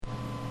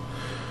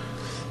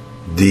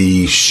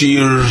The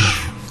Shir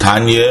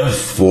Tanya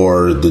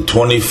for the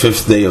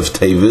 25th day of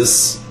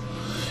Tevis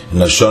in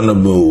Hashanah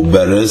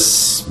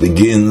Mu'beres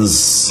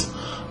begins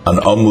on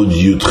Amud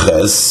Yud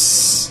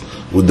Ches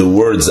with the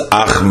words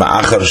Ach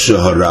Ma'achar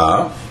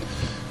Shehara,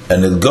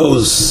 and it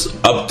goes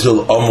up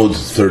till Amud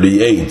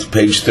 38,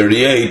 page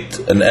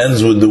 38, and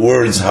ends with the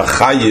words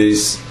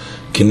Hachayes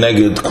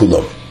Kineged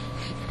Kulam.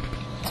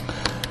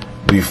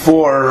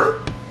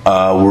 Before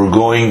we're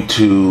going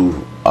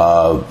to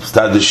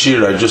start the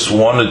shir, I just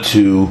wanted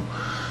to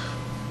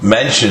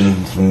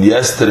mention from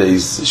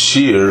yesterday's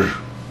shir,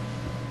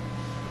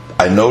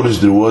 I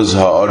noticed there was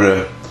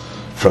ha'ara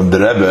from the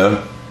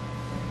Rebbe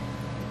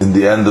in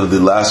the end of the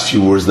last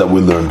few words that we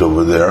learned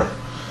over there.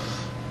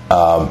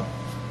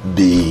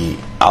 The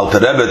Alter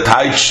Rebbe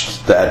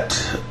touched that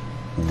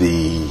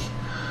the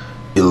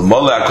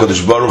Ilmole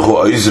HaKadosh Baruch Hu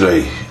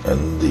Oizrei,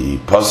 and the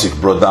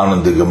Pasuk brought down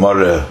in the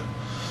Gemara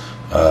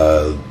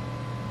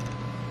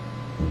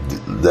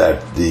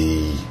that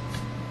the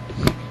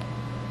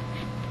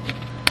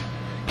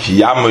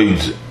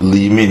Kiyamid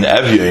Limin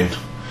Evyon,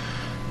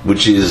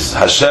 which is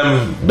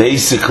Hashem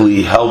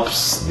basically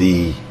helps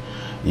the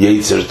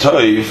Yetzer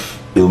Tov,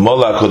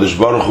 Ilmole HaKadosh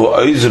Baruch Hu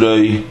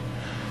Oizrei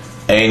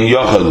Ein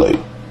Yochelei.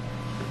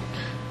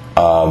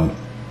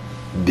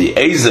 The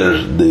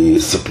Ezer, the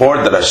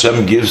support that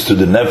Hashem gives to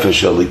the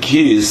Nefesh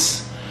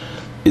Elikis,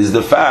 is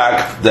the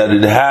fact that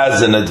it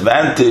has an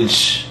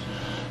advantage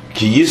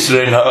Ki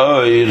Yisrein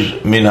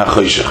Ha'oir Min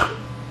HaChoshech,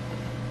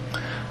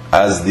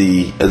 as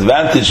the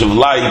advantage of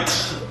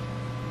light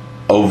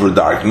over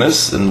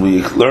darkness. And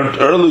we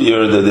learned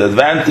earlier that the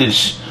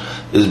advantage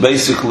is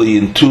basically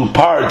in two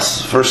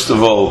parts. First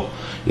of all,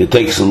 it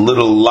takes a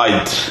little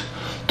light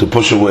to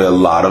push away a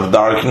lot of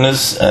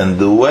darkness, and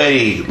the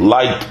way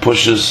light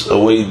pushes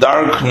away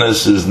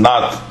darkness is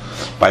not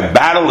by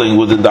battling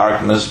with the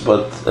darkness,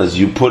 but as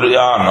you put it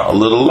on a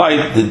little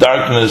light, the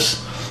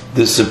darkness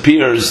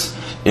disappears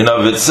in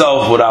of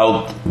itself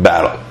without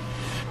battle.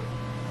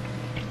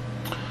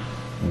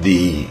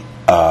 The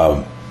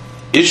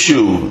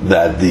issue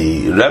that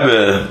the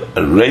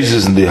Rebbe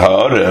raises in the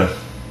Ha'ara,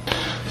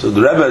 so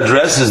the Rebbe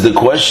addresses the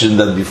question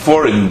that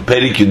before in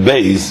Perek Yud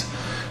Beis,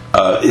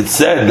 it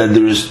said that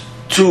there is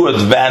two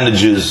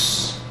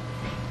advantages,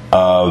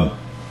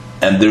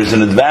 and there's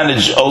an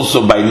advantage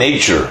also by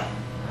nature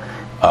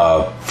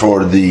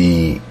for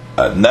the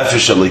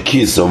Nefesh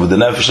Elikis over the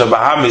Nefesh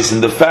HaBahamis,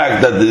 in the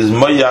fact that there is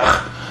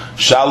Moyach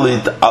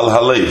Shalit Al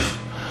Halev,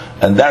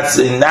 and that's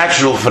a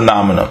natural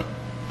phenomenon.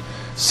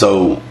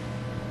 So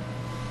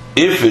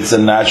if it's a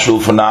natural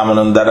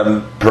phenomenon that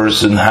a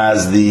person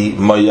has the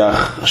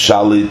Moyach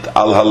Shalit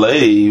Al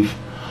Halev,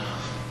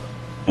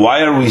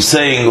 why are we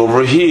saying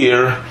over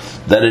here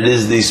that it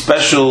is the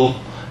special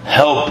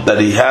help that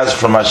he has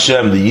from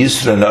Hashem, the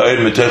Yisra and Ha'oir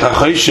Mitoch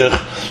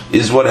HaChoshech,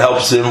 is what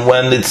helps him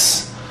when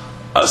it's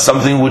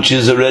something which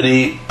is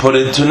already put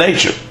into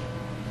nature?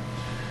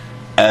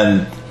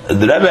 And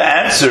the Rebbe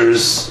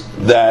answers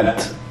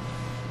that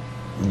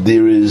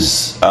there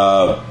is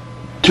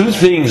two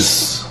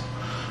things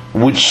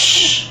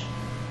which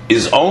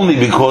is only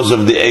because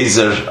of the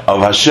Ezer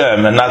of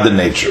Hashem and not the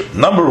nature.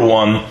 Number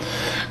one,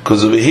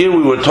 because over here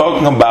we were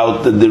talking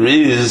about that there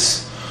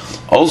is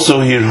also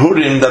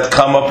hirhurim that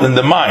come up in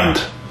the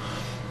mind.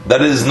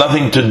 That is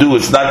nothing to do,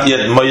 it's not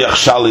yet Moyach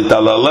Shalit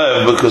Al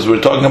Halev, because we're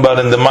talking about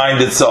in the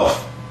mind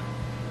itself.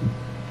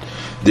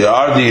 There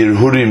are the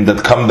hirhurim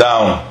that come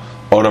down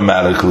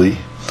automatically.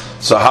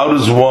 So how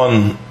does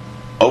one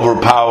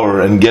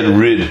overpower and get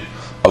rid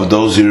of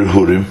those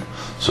hirhurim?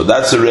 So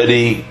that's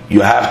already,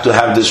 you have to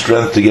have the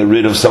strength to get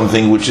rid of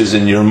something which is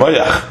in your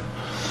Moyach.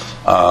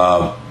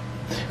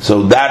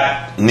 So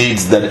that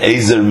needs that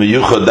Ezer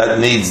Meyuchad, that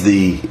needs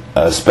the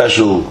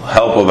special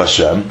help of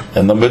Hashem.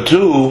 And number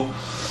two,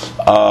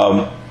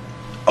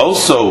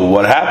 also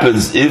what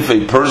happens if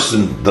a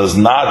person does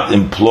not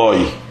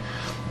employ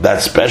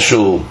that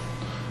special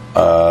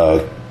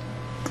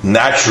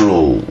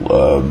natural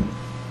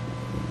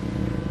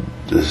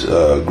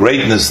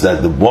greatness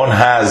that the one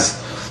has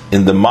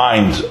in the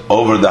mind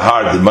over the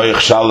heart, the Moyach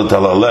Shalit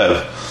Al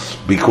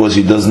Halev, because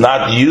he does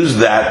not use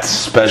that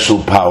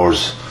special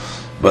powers.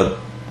 But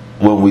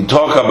when we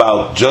talk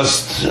about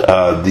just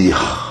the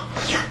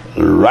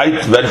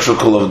right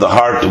ventricle of the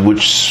heart, in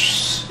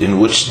which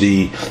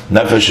the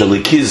Nefesh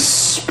Elikis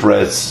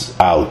spreads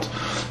out,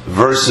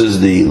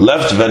 versus the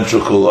left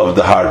ventricle of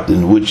the heart,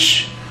 in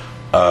which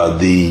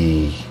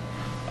the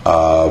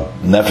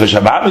Nefesh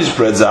HaBahamis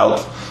spreads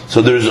out,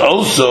 so there's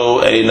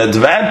also an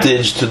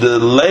advantage to the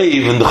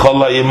Leiv in the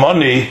Chol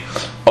HaYemoni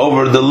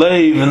over the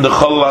Leiv in the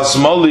Chol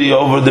HaSmoli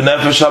over the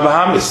Nefesh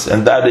HaBahamis,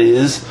 and that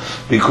is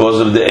because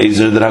of the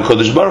Ezer that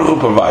HaKadosh Baruch Hu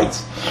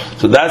provides.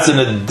 So that's an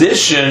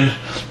addition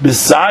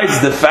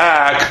besides the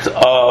fact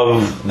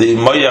of the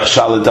Moyach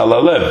Shalit Al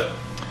Halev.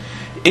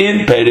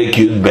 In Perek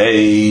Yud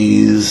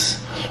Beis,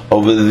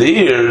 over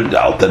there, the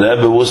Alter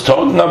Rebbe was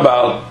talking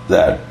about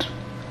that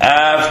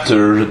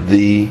after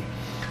the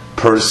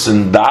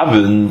person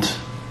davened,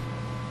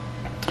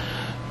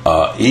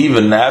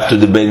 even after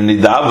the Beinoni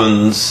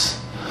davens,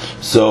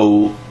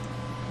 so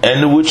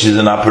and which is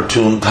an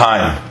opportune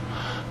time,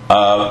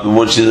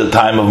 which is a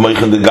time of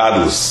Moichin the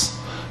Gadlus,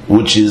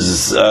 which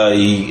is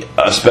a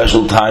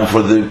special time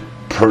for the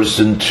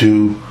person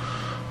to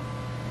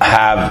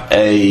have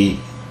a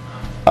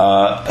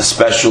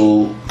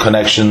special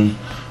connection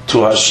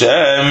to Hashem,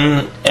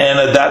 and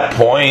at that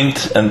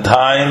point in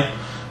time,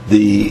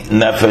 the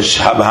Nefesh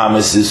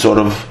Habahamis is sort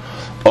of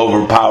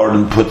overpowered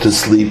and put to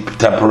sleep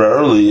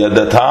temporarily at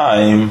that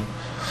time.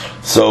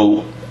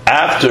 So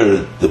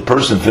after the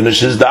person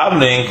finishes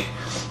davening,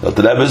 the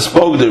Rebbe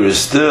spoke, there is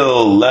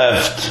still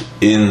left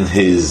in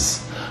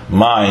his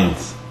mind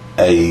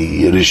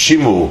a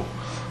rishimu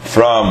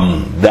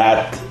from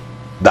that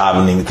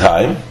davening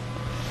time,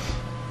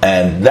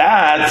 and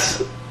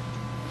that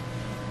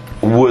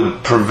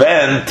would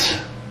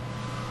prevent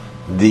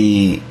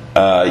the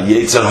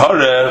Yetzer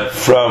Hara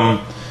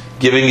from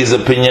giving his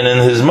opinion in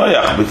his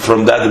mayach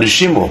from that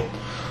rishimu.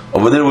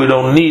 Over there we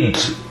don't need.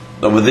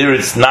 Over there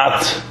it's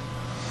not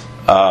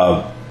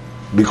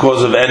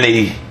because of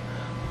any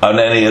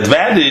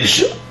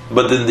advantage,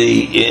 but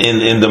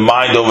in the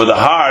mind over the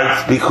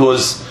heart,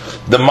 because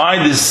the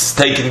mind is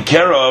taken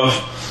care of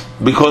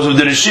because of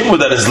the rishimu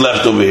that is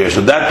left over here.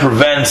 So that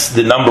prevents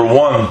the number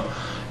one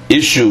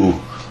issue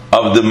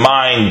of the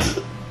mind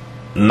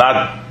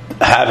not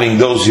having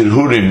those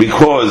hirhurim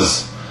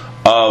because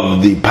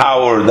of the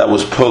power that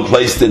was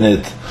placed in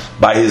it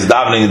by his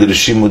davening, the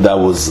rishimu that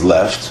was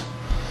left,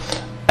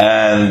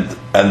 and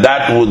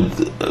that would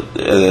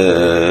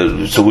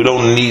so we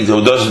don't need,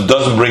 or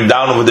doesn't bring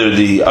down over there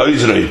the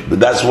Oizrei, but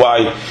that's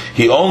why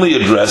he only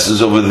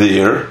addresses over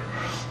there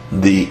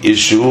the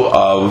issue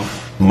of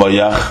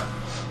Moyach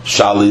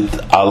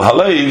Shalit al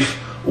Halev,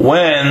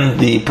 when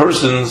the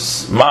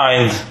person's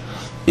mind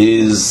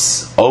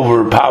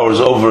overpowers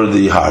over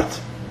the heart.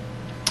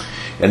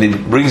 And he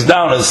brings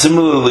down, and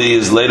similarly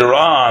is later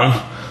on,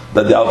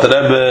 that the Alter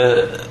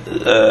Rebbe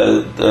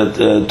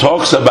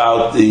talks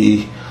about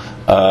the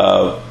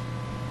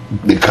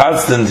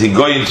constant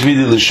higoyin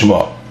tmidi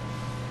lishma.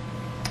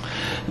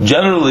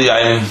 Generally,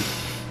 I'm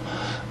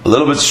a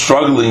little bit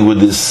struggling with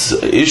this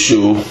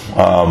issue,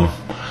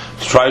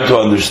 trying to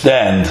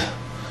understand.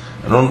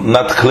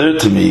 Not clear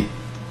to me.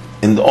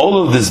 In all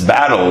of this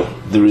battle,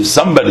 there is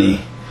somebody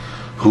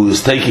who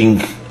is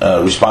taking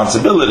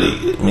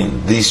responsibility. I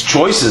mean, these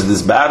choices,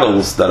 these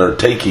battles that are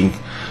taking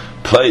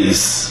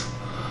place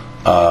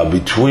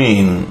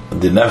between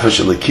the Nefesh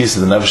Elikis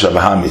and the Nefesh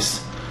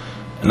Abahamis,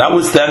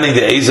 notwithstanding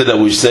the Ezer that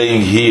we're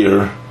saying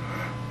here,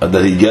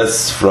 that he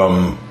gets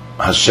from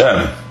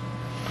Hashem,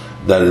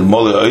 that is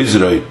Mole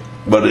Oizrei,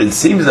 but it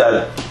seems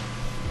that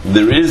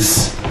there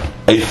is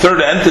a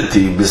third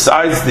entity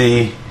besides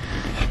the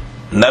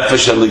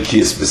Nefesh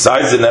Elikis,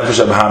 besides the Nefesh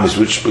Abahamis,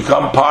 which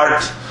become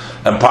part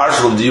and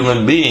parcel of the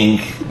human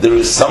being. There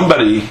is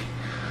somebody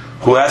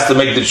who has to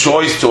make the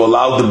choice to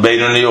allow the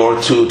Beinoni,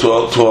 or to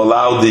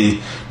allow the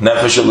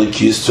Nefesh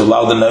Elikis, to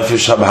allow the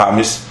Nefesh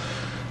Habahamis.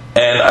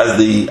 And as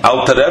the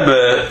Alter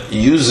Rebbe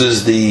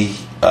uses the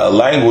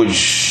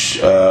language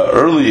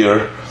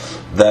earlier,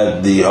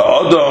 that the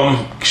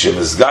Adam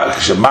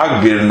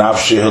Magbir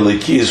Nafshe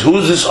Elikis, who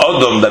is this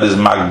Adam that is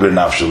Magbir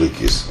Nafshe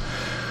Elikis?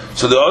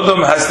 So the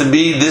Adam has to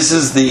be, this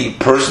is the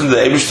person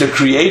that Eibishter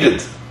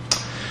created.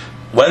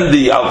 When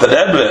the Alter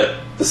Rebbe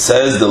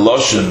says the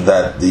Loshen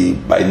that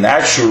by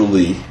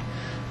naturally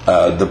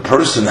the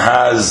person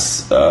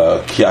has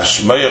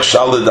Kiashmayach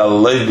Shalid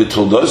Alalei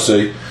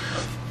B'Toldosei,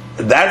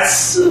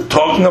 that's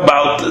talking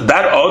about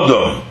that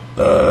Adam.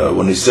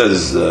 When he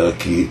says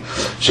Ki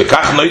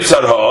Shekach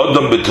Noitzar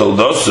HaAdam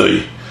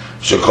B'Toldosei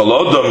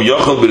Shekol Adam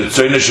Yochel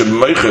B'Ritzoynei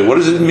Sheb'Meichei. What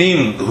does it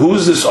mean? Who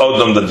is this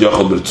Adam that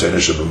Yochel B'Ritzoynei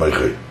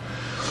Sheb'Meichei?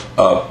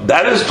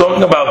 That is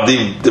talking about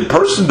the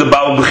person, the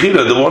Baal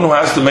Bechira, the one who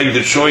has to make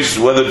the choice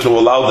whether to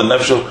allow the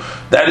Nefesh.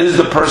 That is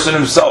the person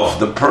himself.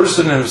 The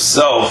person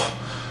himself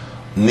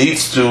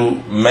needs to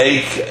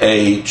make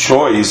a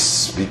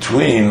choice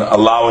between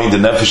allowing the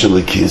Nefesh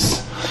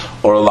Elikis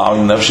or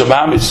allowing the Nefesh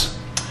Abahamis.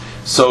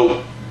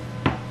 So,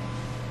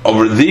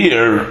 over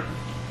there,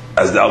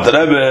 as the Alter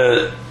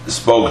Rebbe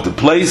spoke, the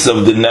place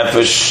of the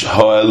Nefesh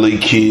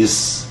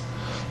Ha'elikis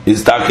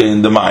is taka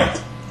in the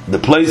mind. The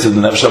place of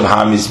the Nefesh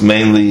Abahamis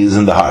mainly is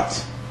in the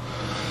heart.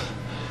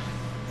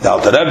 The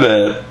Alter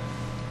Rebbe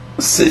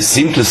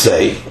seemed to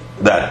say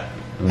that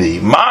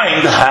the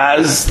mind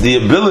has the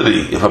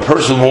ability, if a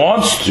person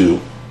wants to.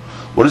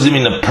 What does it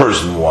mean a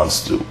person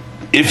wants to?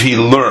 If he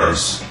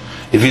learns.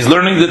 If he's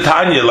learning the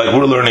Tanya like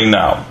we're learning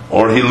now,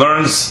 or he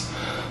learns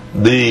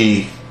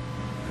the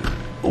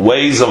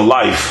ways of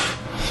life,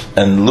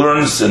 and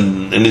learns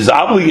and is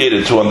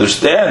obligated to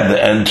understand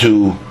and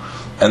to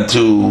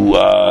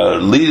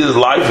lead his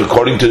life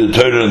according to the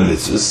Torah and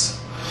mitzvahs.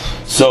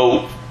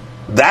 So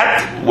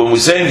that, when we're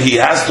saying he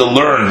has to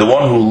learn, the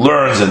one who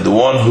learns and the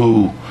one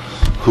who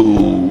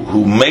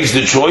makes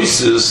the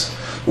choices,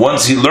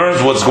 once he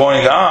learns what's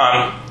going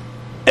on,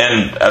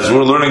 and as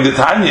we're learning the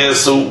Tanya,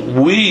 so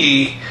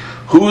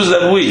who is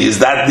that we? Is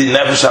that the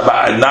Nefesh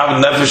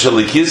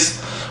Elikis?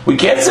 We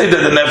can't say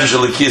that the Nefesh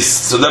Elikis.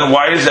 So then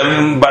why is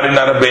everybody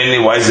not a Beini?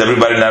 Why is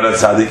everybody not a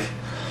Tzaddik?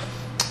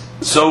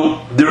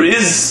 So there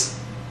is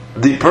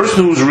the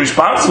person who's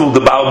responsible,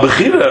 the Baal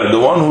Bechira, the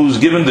one who's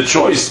given the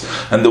choice,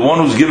 and the one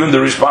who's given the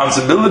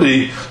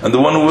responsibility, and the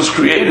one who was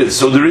created.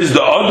 So there is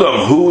the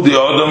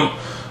Adam,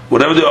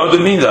 whatever the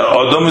Adam means, that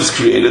Adam is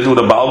created with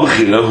a Baal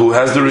Bechira who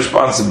has the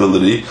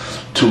responsibility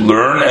to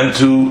learn and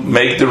to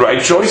make the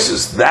right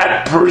choices.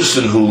 That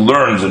person who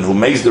learns and who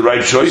makes the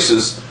right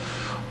choices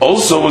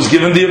also was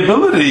given the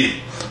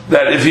ability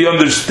that if he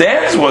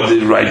understands what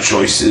the right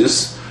choice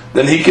is,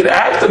 then he can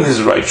act on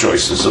his right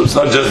choices. So it's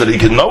not just that he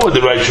can know what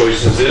the right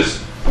choices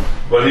is,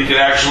 but he can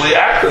actually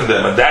act on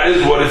them. And that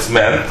is what it's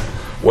meant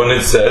when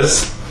it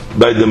says,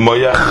 by the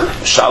Moyach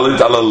Shalit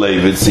ala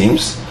Leiv, it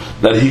seems,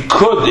 that he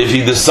could, if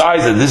he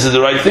decides that this is the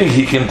right thing,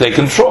 he can take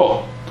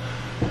control.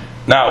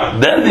 Now,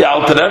 then the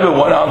Alter Rebbe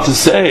went on to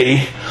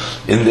say,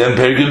 in the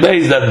Empirical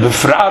Days, that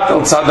Befrat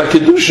al Tzad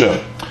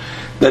HaKedusha,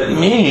 that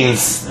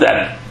means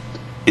that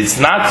it's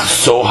not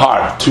so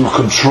hard. To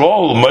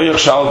control Moyach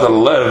Shalit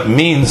ala Leiv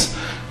means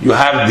you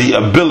have the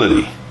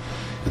ability.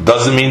 It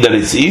doesn't mean that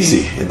it's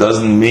easy. It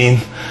doesn't mean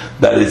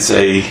that it's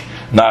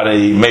not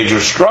a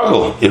major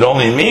struggle. It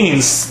only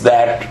means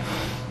that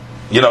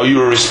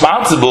you're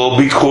responsible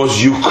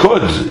because you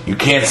could. You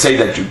can't say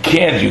that you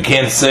can't. You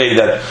can't say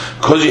that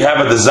because you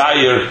have a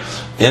desire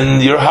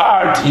in your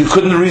heart, you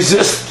couldn't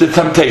resist the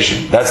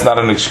temptation. That's not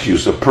an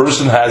excuse. A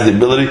person has the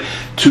ability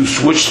to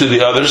switch to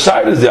the other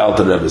side, as the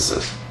Alter Rebbe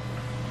says.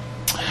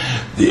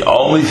 The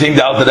only thing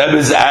the Alter Rebbe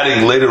is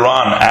adding later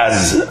on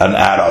as an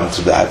add-on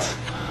to that,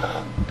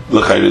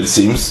 it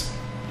seems,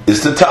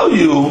 is to tell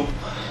you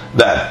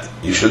that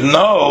you should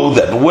know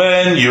that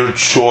when your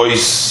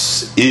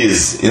choice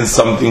is in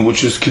something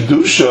which is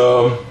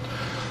Kedusha,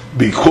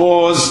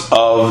 because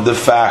of the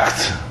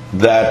fact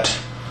that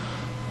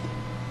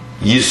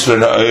Yisron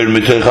ha'or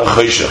mitoich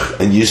ha'choshech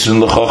and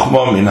Yisron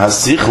l'chochma min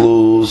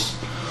ha'sichlus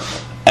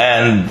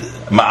and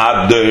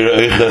ma'at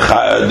doiche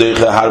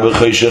harbe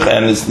choshech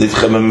and it's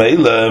nitche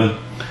memele.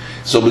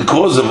 So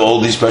because of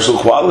all these special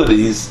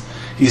qualities,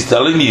 he's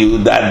telling you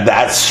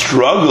that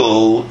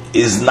struggle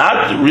is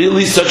not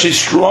really such a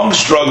strong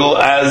struggle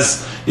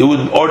as it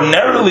would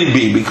ordinarily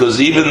be, because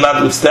even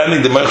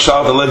notwithstanding the Moyach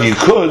Shalit ala Leiv you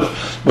could,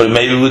 but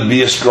maybe it would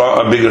be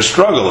a bigger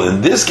struggle.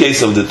 In this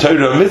case of the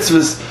Torah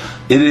mitzvahs,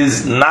 it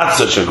is not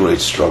such a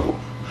great struggle.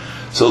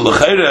 So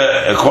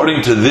l'chayra,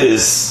 according to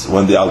this,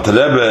 when the Alter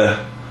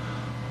Rebbe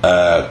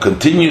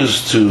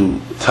continues to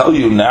tell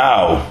you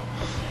now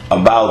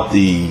about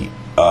the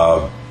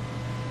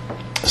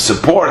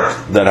support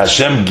that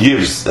Hashem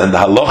gives, and the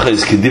halacha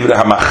is kedivre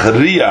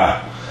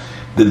hamachriya,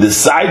 the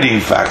deciding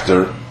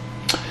factor.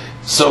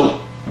 So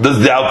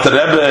does the Alter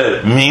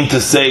Rebbe mean to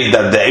say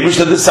that the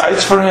Eibishter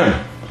decides for him?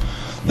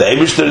 The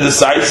Eibishter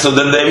decides, so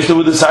then the Eibishter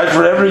would decide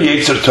for every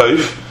Yetzer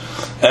Tov,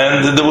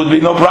 and there would be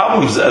no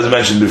problems, as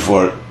mentioned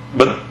before.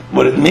 But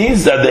what it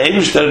means that the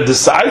Eibishter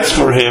decides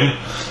for him,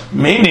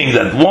 meaning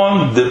that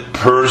the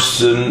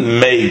person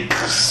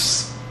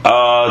makes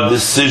a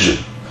decision.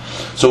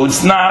 So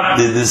it's not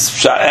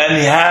this, and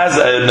he has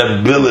an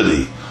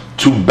ability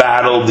to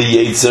battle the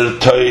Yetzer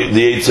Tov,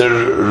 the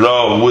Yetzer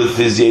Ra with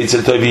his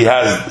Yetzer Tov. He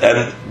has,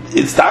 and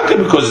it's not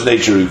because of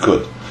nature he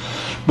could.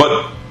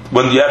 But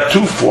when you have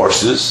two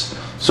forces,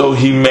 so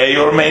he may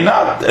or may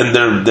not, and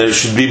there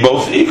should be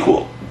both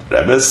equal.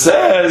 Rebbe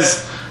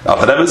says that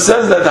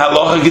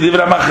halacha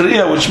kedivra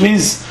machriya, which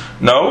means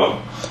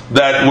no.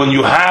 That when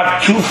you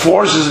have two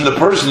forces in the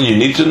person, you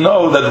need to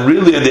know that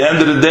really at the end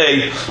of the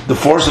day, the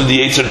force of the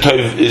Yetzer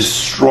Tov is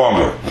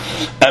stronger.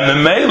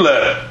 And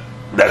Memele,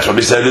 that's what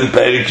he said in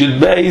Perek Yud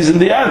Beis in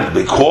the end.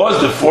 Because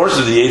the force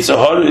of the Yetzer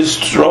Hara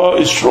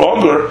is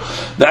stronger,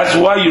 that's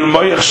why your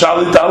Moyach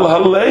Shalit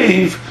ala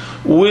Leiv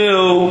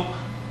will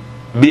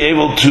be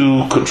able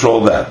to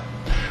control that.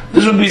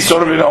 This would be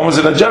sort of almost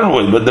in a general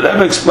way, but the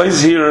Rebbe explains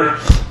here,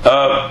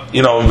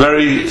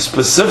 very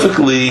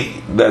specifically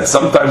that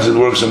sometimes it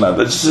works or not.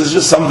 This is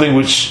just something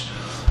which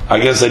I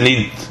guess I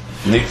need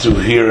to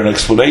hear an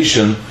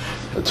explanation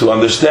to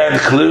understand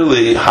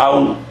clearly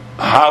how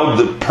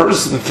the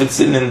person fits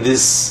in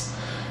this,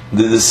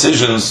 the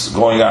decisions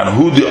going on,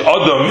 who the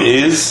Adam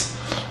is,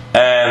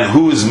 and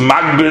who is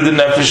Magbir the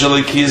Nefesh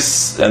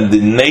Elikis, and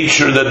the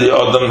nature that the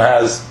Adam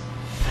has.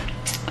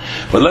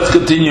 But let's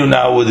continue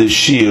now with the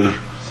Shir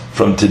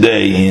from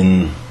today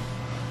in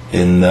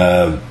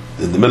the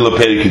middle of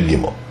Perek Yud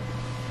Gimel.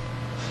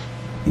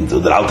 So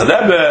the Alter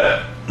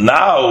Rebbe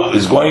now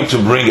is going to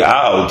bring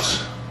out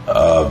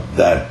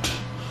that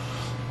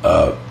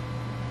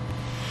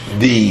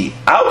the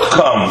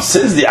outcome,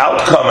 since the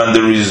outcome and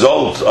the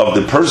result of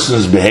the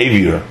person's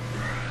behavior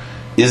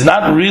is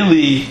not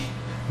really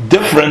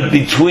different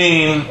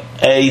between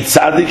a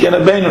tzaddik and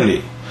a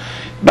Beinoni.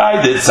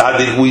 By the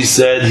tzaddik we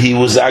said he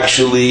was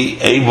actually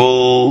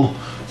able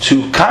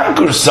to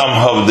conquer some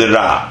of the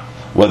Ra,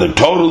 whether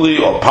totally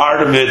or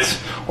part of it,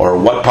 or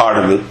what part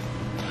of it.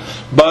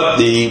 But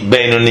the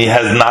Beinoni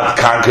has not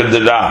conquered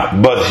the Ra,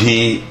 but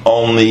he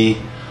only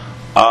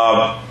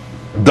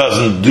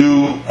doesn't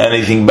do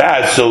anything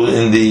bad. So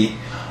in the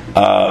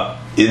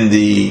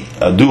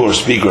do or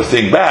speak or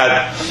think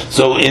bad.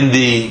 So in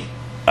the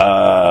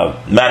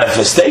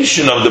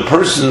manifestation of the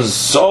person's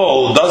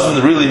soul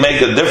doesn't really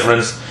make a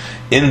difference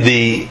in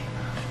the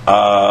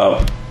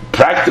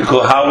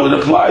practical how it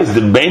applies.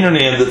 The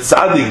Beinoni and the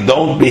Tzaddik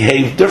don't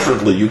behave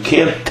differently. You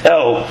can't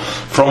tell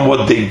from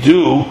what they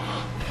do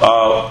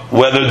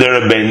whether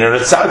they're a Beinoni or a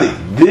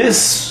Tzaddik.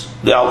 This,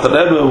 the Alter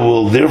Rebbe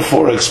will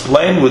therefore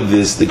explain with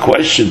this the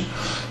question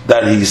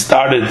that he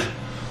started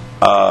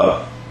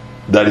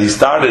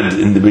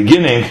in the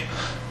beginning.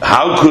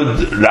 How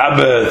could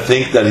Rabbi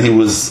think that he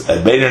was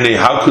a Beinoni?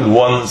 How could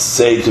one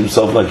say to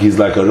himself like he's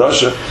like a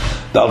Rasha?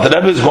 The Alter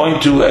Rebbe is going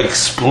to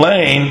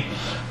explain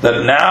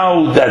that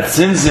now that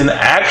since in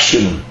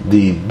action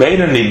the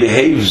Beinoni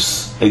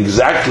behaves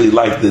exactly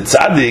like the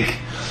Tzaddik,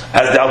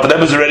 as the Alter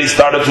Rebbe has already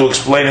started to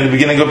explain in the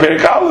beginning of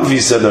Perek Aleph, he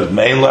said that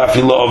Mein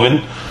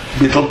La'afilovin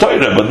Bittul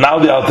Torah. But now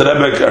the Alter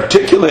Rebbe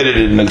articulated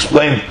it and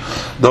explained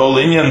the whole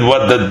Inyan,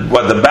 what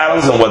the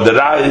battles and what the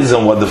Ra is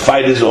and what the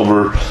fight is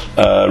over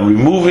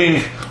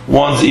removing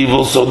one's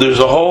evil. So there's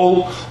a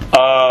whole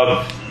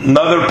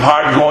another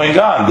part going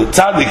on. The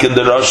Tzaddik and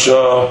the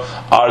Rasha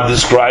are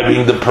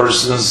describing the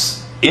person's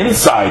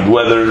inside,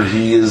 whether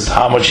he is,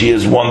 how much he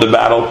has won the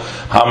battle,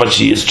 how much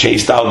he has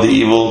chased out the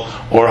evil,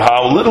 or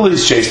how little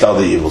he's chased out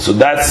the evil. So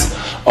that's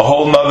a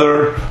whole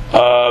nother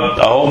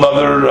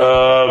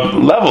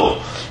level.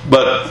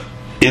 But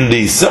in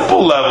the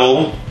simple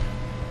level,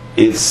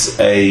 it's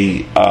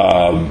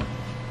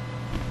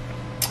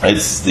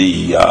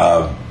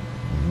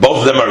both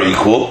of them are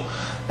equal,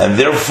 and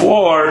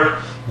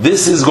therefore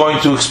this is going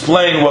to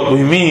explain what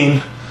we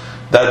mean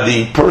that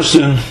the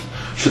person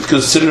should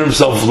consider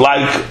himself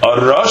like a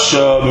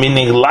Rasha,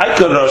 meaning like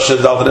a Rasha.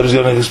 The Alter Rebbe is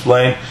going to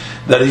explain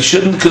that he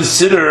shouldn't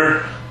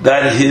consider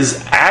that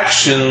his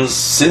actions,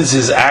 since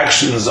his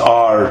actions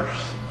are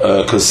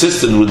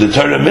consistent with the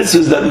Torah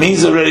mitzvahs, that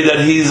means already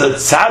that he's a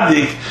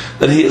tzaddik,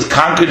 that he has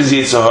conquered his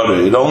Yetzer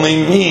Hara. It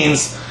only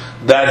means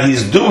that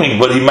he's doing,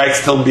 but he might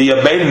still be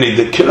a Beinoni.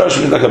 The Kirash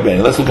means like a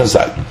Beinoni. Let's look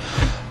inside.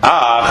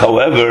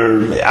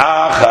 However,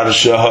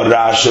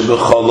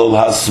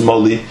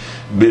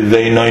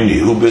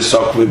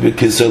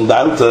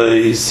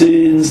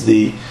 since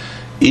the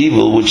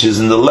evil which is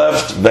in the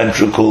left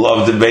ventricle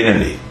of the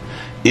Beinoni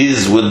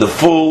is with the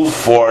full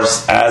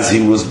force as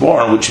he was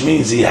born, which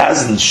means he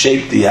hasn't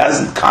shaped, he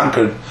hasn't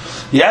conquered,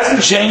 he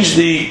hasn't changed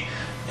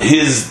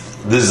his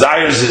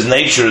desires, his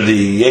nature,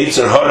 the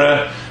Yetzer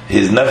Hara,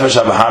 his Nefesh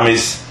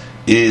Abahamis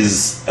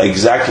is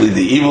exactly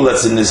the evil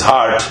that's in his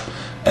heart,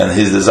 and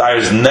his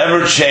desires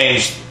never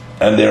changed,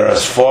 and they're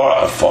as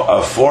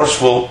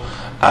forceful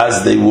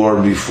as they were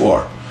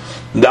before.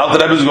 The Alter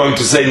Rebbe is going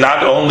to say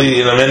not only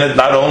in a minute,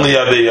 not only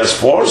are they as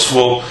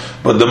forceful,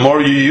 but the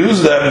more you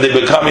use them, they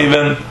become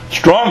even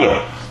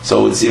stronger.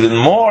 So it's even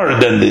more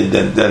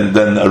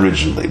than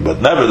originally. But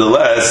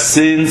nevertheless,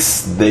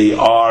 since they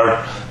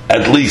are,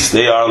 at least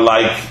they are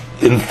like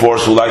in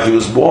forceful, like he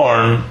was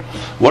born,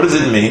 what does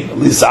it mean?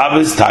 He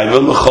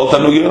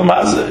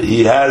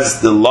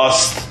has the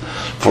lust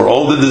for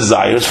all the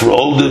desires, for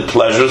all the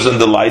pleasures and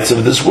delights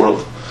of this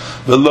world.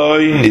 And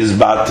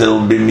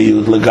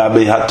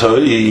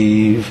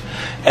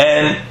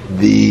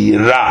the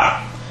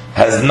Ra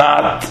has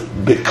not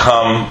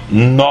become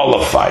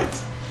nullified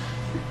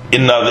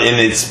in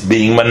its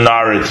being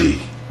minority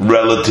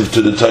relative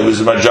to the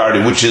Torah's majority,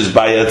 which is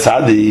by a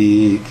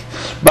tzaddik.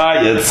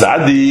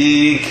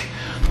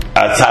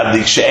 A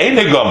tzaddik she'ein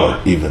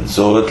gomer, even.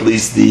 So at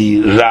least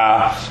the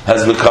Ra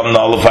has become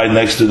nullified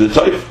next to the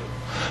Torah.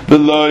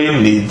 And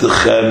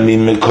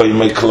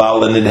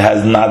it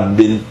has not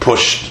been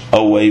pushed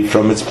away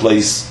from its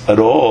place at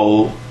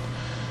all.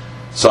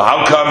 So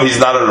how come he's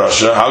not a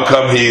Rasha? How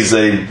come he's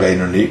a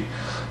Beinoni?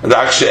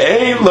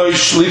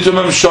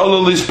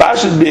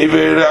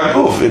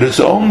 It is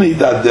only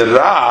that the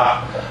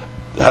Ra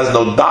has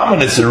no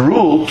dominance and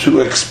rule to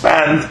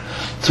expand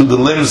to the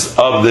limbs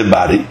of the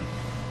body,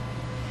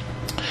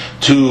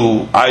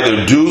 to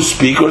either do,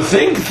 speak, or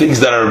think things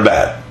that are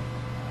bad.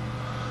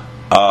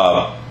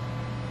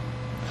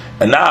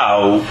 And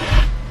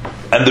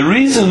the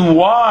reason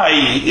why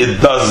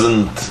it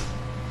doesn't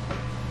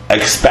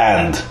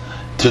expand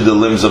to the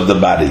limbs of the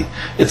body,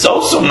 it's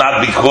also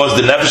not because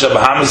the Nefesh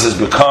HaBahamis has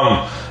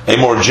become a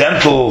more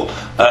gentle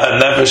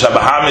Nefesh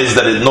HaBahamis,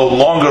 that it no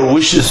longer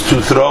wishes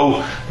to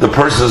throw the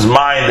person's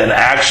mind and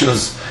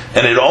actions,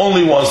 and it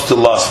only wants to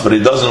lust, but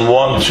it doesn't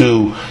want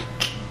to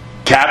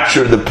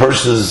capture the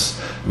person's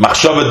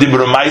machshava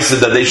dibra ma'aseh,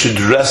 that they should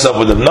dress up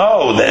with them.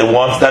 No, it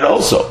wants that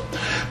also.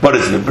 But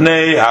it's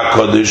Mipnei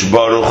HaKadosh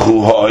Baruch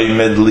Hu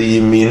ha'omed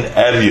liyamin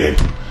Evyon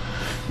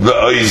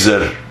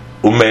ve'oizer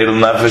umeir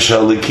nefesh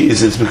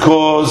halikis. It's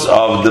because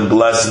of the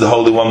blessed, the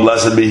Holy One,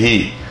 blessed be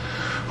He,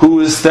 who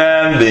is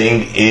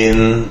standing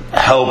in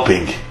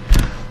helping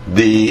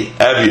the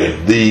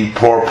Evyon, the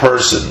poor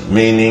person,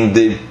 meaning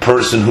the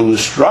person who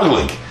is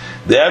struggling.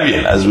 The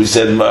Evyon, as we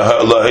said,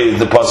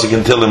 the pasuk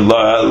in Tehillim,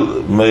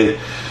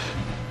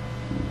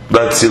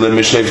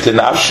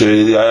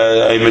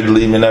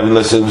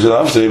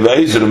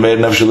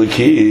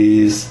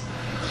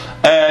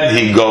 and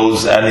he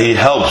goes and he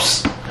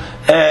helps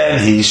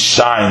and he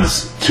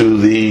shines to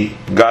the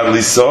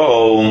godly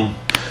soul.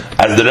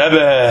 As the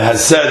Rebbe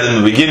has said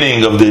in the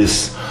beginning of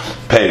this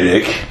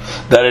Perek,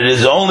 that it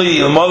is only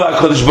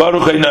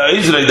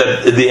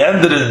that at the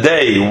end of the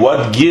day,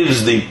 what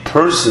gives the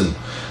person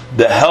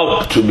the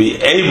help to be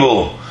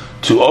able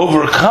to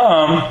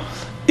overcome,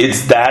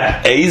 it's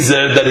that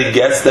Ezer that he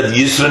gets, that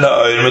Yisra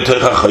Na'or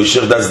Mitoich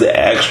HaChoshech, that's the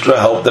extra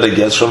help that he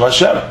gets from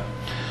Hashem.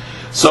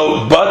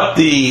 So, but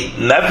the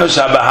Nefesh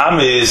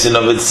HaBahamis in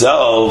of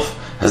itself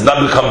has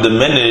not become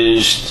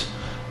diminished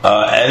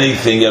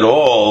anything at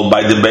all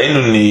by the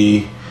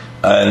Beinuni,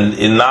 and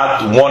in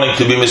not wanting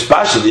to be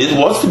mispashid. It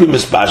wants to be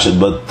mispashid,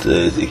 but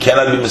it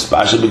cannot be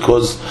mispashid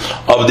because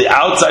of the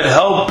outside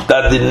help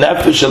that the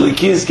Nefesh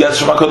Elikis gets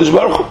from HaKadosh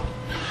Baruch Hu.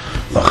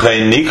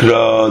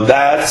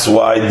 That's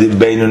why the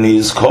Beinuni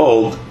is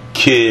called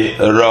Ki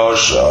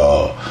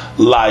Rosha,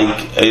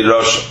 like a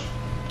Rosha.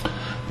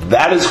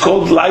 That is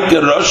called like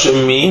a Rosha,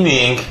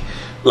 meaning,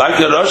 like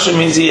a Rosha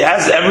means he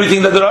has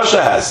everything that the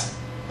Rosha has.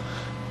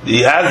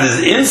 He has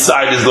his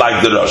inside is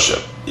like the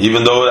Rosha,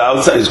 even though the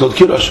outside is called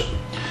Ki Rosha.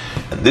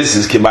 And this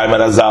is Maimer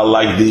Azal,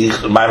 like the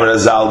Maimer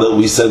Azal that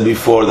we said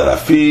before, that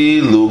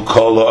Afilu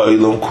Kol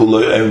Ha'olam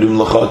Kulo Emrim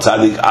L'cho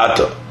Tzadik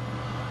Ato.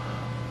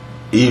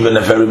 Even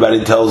if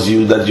everybody tells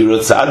you that you're a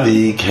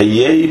tzaddik,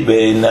 Hayei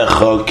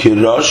Beinecha Ki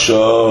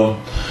Rosha,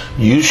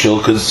 you shall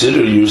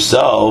consider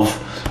yourself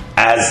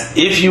as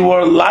if you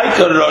were like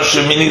a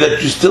Rosha, meaning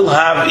that you still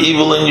have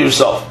evil in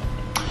yourself.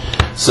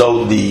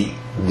 So the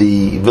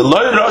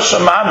Veloy Rosha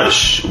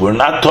Mamish, we're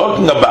not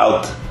talking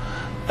about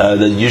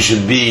that you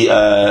should be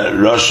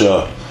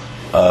Rosha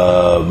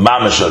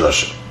Mamish, a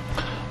Rosha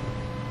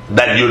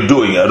that you're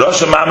doing. A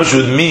Rosha Mamish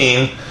would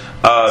mean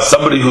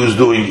somebody who's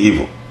doing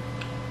evil.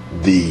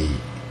 The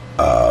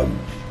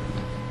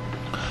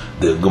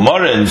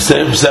Gemara in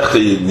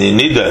Masechta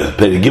Nida,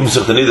 Perigim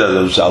Masechta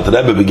Nida, which Alter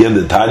Rebbe began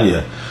the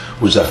Tanya,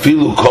 which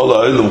Afilu Kol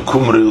Ha'olam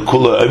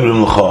Kulo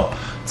Emrim L'cho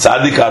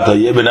Tzadik Ata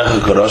Yeh B'necha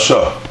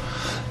Karosha,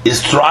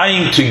 is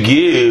trying to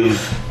give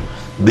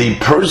the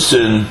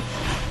person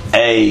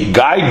a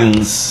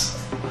guidance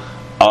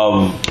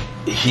of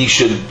he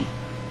should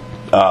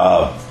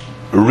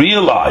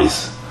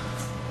realize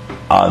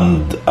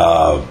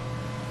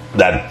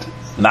that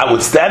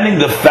notwithstanding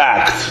the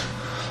fact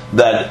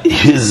that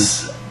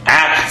his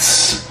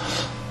acts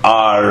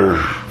are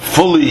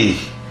fully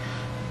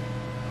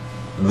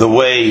the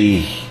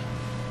way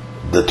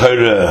the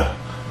Torah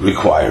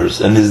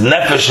requires, and his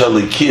nefesh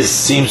halikis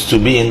seems to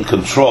be in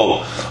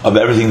control of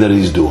everything that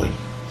he's doing,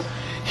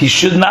 he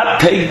should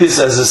not take this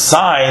as a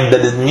sign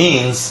that it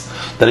means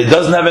that he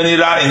doesn't have any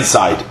ra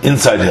inside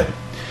him,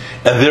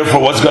 and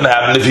therefore what's going to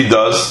happen if he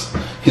does?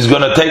 He's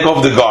going to take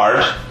off the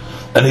guard,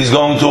 and he's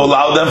going to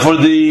allow them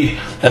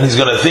and he's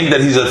going to think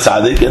that he's a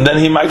tzaddik, and then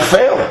he might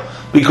fail,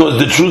 because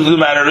the truth of the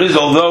matter is,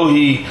 although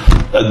he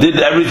did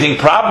everything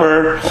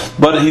proper,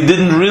 but he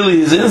didn't really,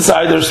 his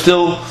inside are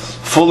still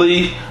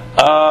fully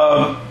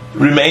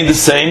remain the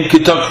same.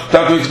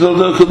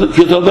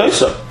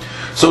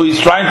 So he's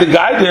trying to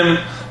guide him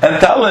and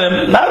tell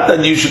him not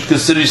that you should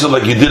consider yourself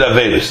like you did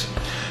Averis,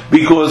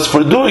 because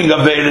for doing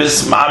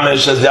Averis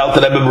Mamish, as the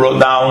Alter Rebbe brought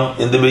down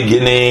in the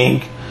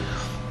beginning,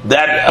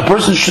 that a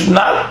person should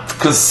not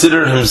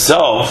consider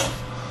himself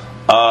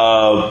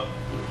a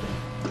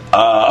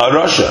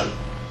Rasha,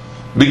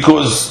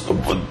 because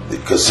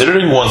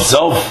considering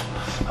oneself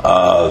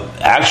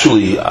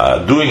actually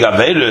doing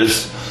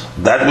Averis,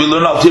 that we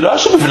learn Al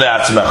Tirasha b'fnei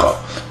atzmecha.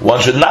 One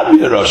should not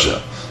be a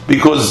Rasha,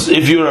 because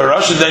if you're a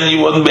Rasha, then you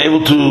wouldn't be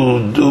able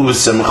to do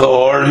V'simcha,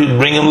 or he'd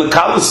bring him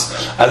Lekalis,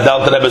 as the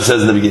Alter Rebbe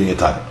says in the beginning of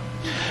time.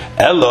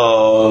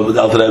 Elo, the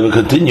Alter Rebbe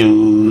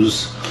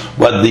continues,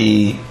 what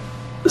the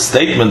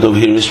statement over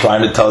here is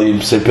trying to tell you,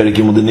 the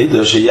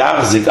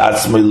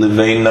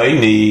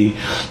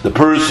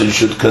person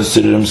should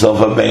consider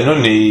himself a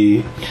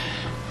Beinoni,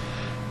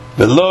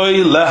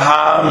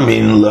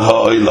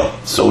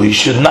 so he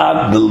should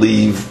not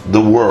believe the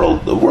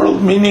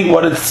world meaning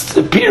what it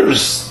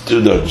appears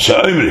to them.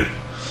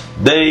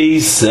 They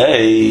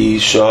say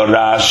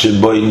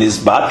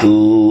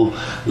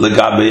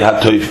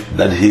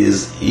that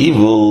his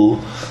evil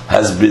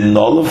has been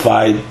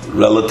nullified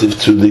relative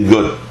to the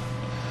good,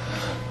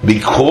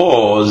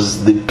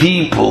 because the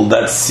people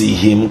that see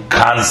him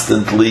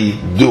constantly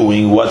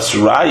doing what's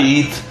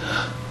right,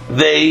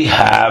 they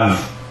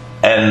have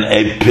an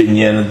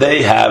opinion,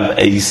 they have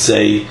a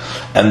say,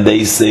 and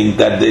they think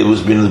that it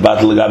was being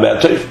battle.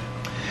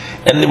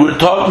 And we're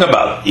talking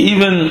about,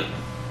 even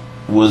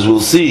as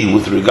we'll see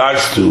with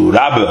regards to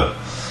Rabbah,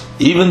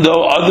 even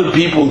though other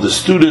people, the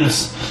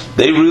students,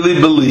 they really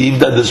believe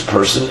that this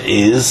person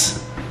is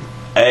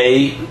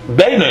a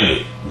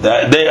Beinoni,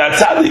 that they are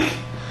tzaddik,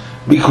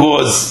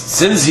 because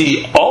since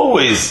he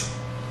always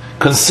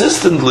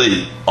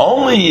consistently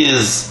only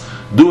is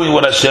doing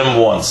what Hashem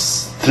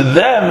wants, to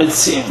them it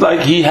seems like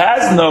he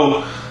has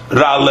no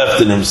ra left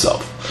in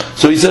himself.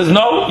 So he says,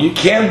 no, you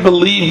can't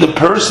believe the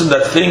person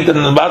that thinks that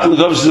in the battle of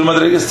is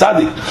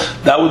tzaddik.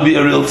 That would be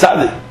a real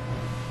tzaddik.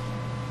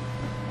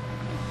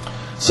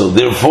 So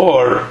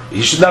therefore,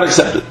 he should not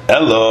accept it.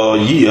 Elo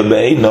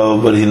no,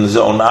 but in his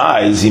own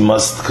eyes, he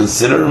must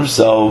consider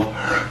himself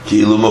as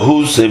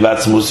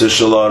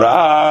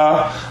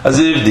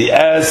if the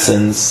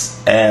essence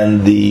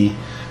and the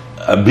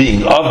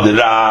being of the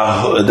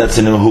Ra that's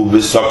in him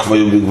is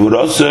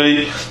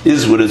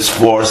with its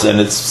force and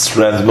its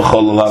strength.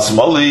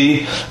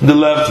 The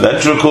left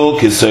ventricle,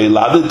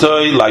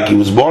 like he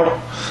was born.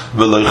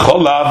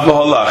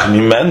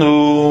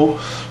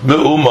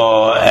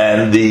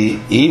 And the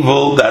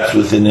evil that's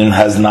within him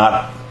has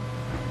not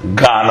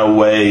gone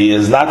away,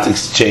 is not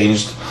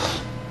exchanged,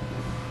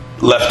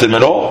 left him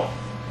at all.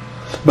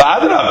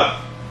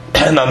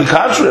 And on the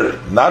contrary,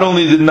 not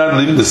only did not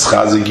leave the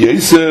Chazik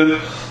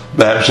Yosef,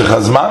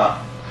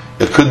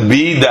 it could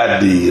be that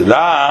the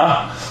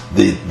Ra,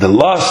 the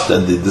lust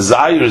and the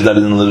desires that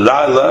in the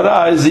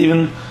Ra is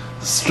even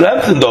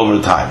strengthened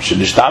over time.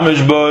 Since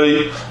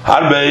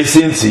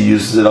he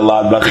uses it a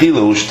lot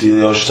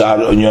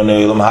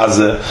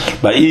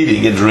by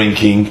eating and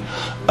drinking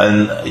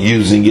and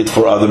using it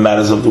for other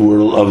matters of the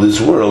world, of this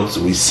world.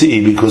 So we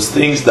see, because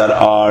things that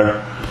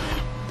are,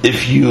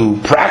 if you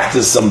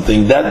practice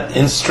something that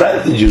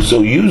strengthens you,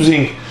 so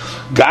using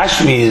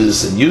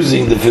Gashmis and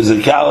using the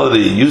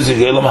physicality and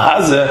using Elam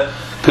Hazeh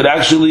could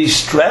actually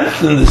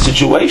strengthen the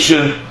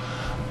situation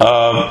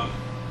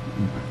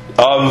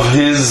of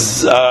the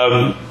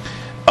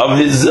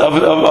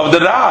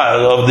Ra,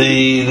 of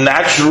the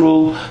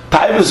natural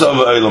types of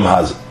Elam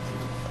Hazeh.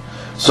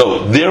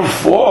 So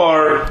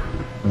therefore,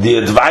 the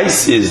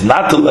advice is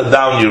not to let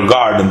down your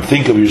guard and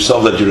think of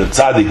yourself that you're a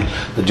tzaddik,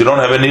 that you don't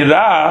have any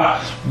Ra,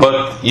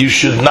 but you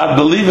should not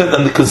believe it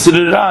and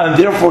consider it Ra, and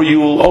therefore you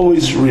will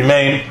always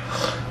remain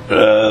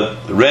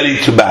ready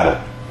to battle.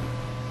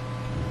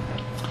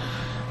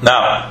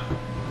 Now,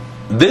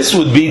 this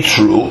would be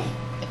true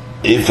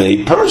if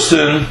a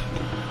person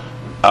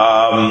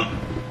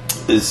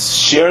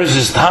shares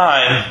his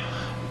time,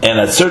 and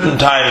at certain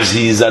times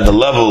he's at the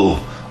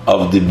level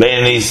of the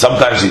Beinoni.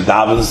 Sometimes he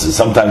davens,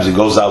 sometimes he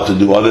goes out to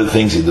do other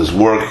things, he does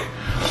work,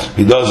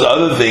 he does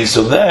other things.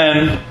 So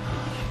then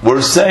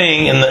we're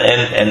saying,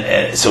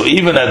 and so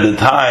even at the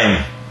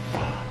time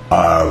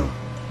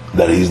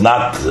that he's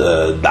not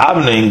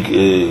davening,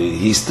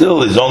 he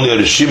still is only a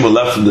Rishima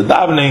left from the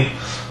davening,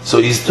 so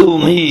he still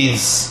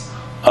needs,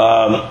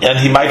 and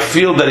he might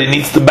feel that he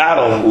needs to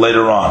battle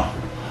later on.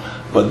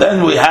 But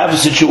then we have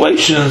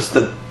situations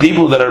that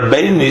people that are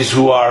Beinonis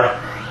who are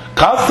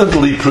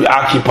constantly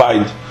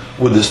preoccupied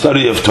with the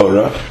study of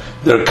Torah,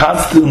 they're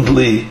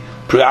constantly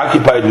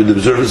preoccupied with the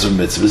observance of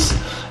mitzvahs,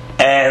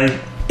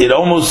 and it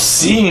almost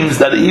seems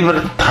that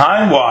even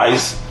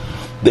time-wise,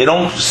 they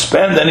don't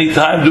spend any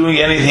time doing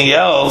anything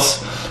else,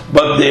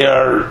 but they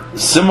are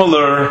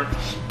similar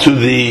to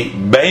the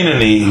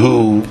Beinoni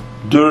who,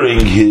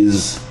 during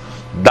his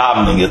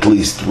davening at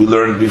least, we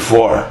learned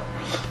before,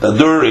 that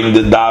during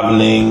the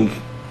davening,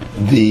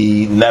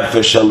 the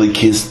nefesh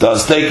alikis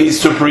does take a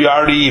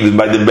superiority even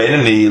by the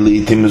Beinoni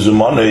liitim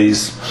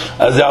mezumonos,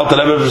 as the Alter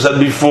Rebbe said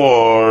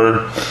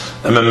before.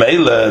 And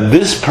Memela,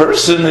 this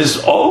person is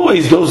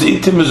always those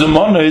itim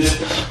mezumonos.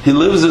 He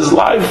lives his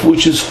life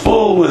which is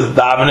full with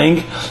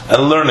davening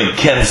and learning.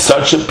 Can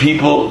such a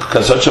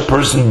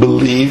person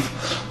believe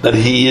that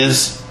he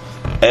is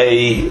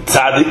a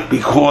tzaddik?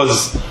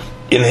 Because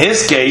in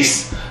his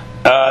case,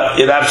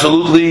 it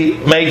absolutely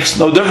makes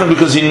no difference,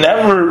 because he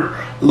never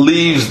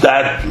leaves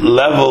that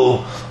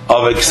level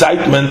of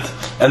excitement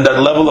and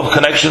that level of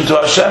connection to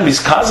Hashem. He's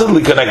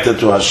constantly connected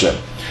to Hashem.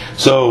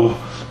 So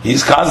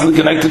he's constantly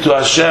connected to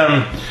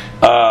Hashem.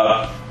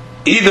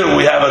 Either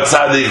we have a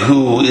tzaddik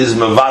who is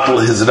mevatel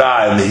his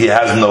Ra and he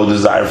has no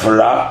desire for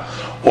Ra,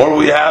 or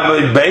we have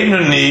a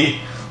Beinoni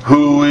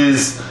who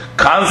is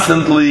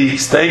constantly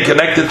staying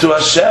connected to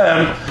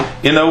Hashem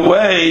in a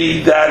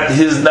way that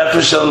his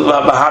nefesh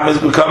al-bahamis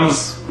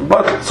becomes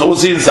bottled. So we'll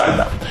see inside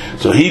now.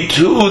 So he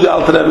too, the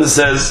Alter Rebbe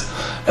says,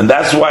 and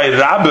that's why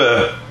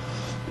Rabbe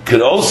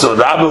could also,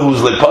 Rabbe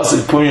who's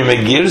lepasik pumi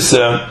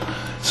megirsa,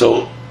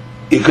 so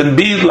it can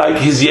be like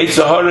his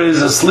Yetzer Hara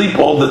is asleep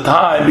all the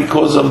time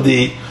because of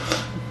the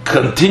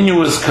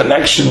continuous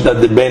connection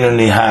that the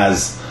Beinoni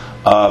has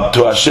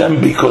to Hashem,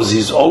 because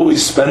he's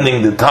always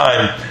spending the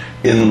time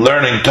in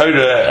learning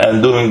Torah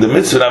and doing the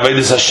mitzvah and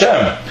avodas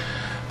Hashem.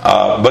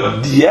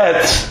 But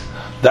yet,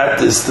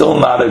 that is still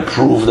not a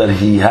proof that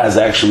he has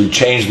actually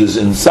changed his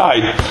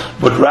inside,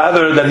 but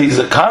rather that he's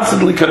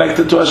constantly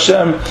connected to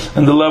Hashem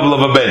in the level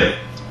of a Beinoni.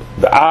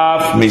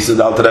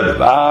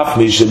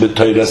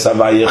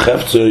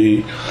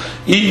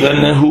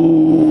 Even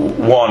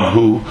one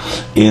who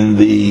in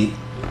the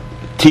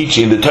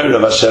teaching the Torah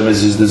of Hashem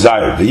is his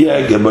desire,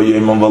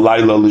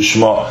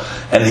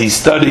 and he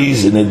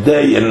studies in a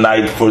day and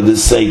night for the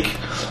sake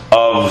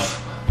of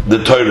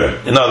the Torah.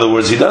 In other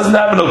words, he doesn't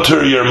have an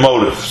ulterior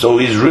motive, so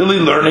he's really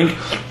learning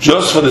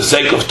just for the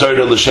sake of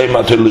Torah l'shem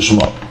Torah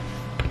l'shma.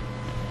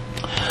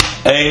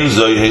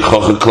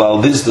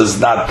 This does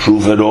not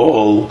prove at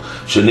all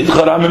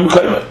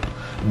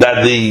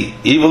that the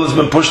evil has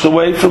been pushed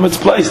away from its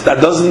place.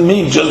 That doesn't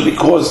mean just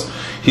because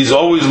he's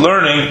always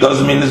learning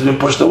doesn't mean he's been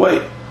pushed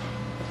away.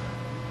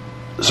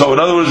 So in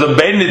other words, a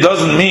Beinoni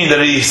doesn't mean that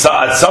he,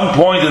 at some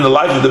point in the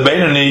life of the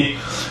Beinoni,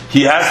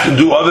 he has to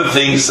do other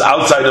things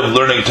outside of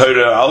learning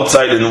Torah,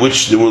 outside in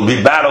which there will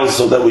be battles,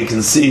 so that we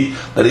can see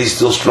that he's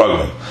still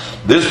struggling.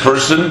 This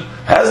person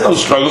has no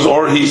struggles,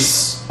 or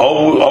he's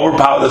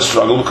overpowered that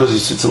struggle because he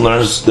sits and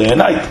learns day and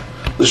night,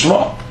 the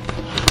Shema.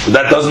 But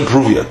that doesn't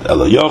prove yet.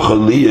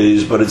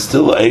 But it's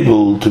still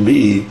able to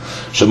be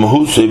that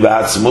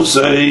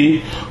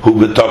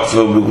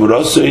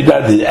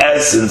the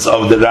essence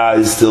of the Ra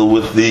is still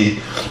with the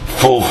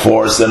full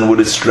force and with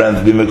its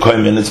strength, in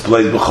its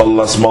place, in the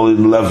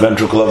left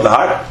ventricle of the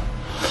heart.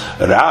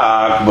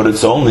 But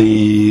it's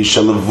only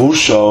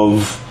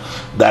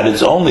that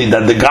it's only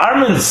that the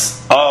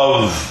garments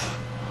of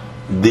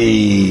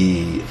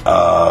the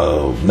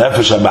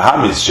Nefesh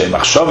HaBahamis,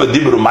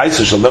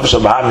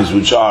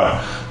 which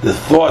are the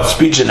thought,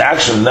 speech, and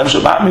action of Nefesh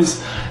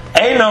HaBahamis,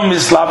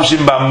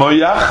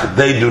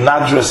 they do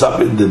not dress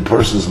up in the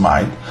person's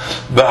mind,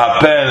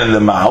 v'hapen in the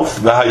mouth,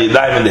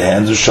 v'hayidayim in the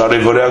hands, and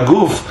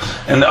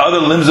the other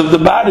limbs of the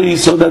body,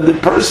 so that the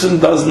person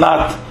does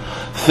not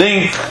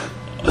think,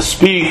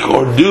 speak,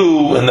 or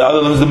do in the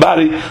other limbs of the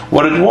body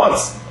what it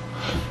wants.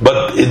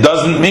 But it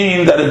doesn't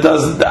mean that it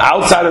doesn't,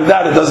 outside of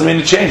that, it doesn't mean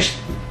it changed.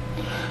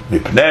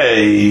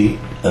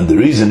 And the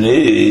reason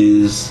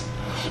is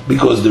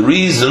because the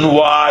reason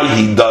why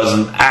he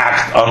doesn't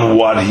act on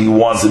what he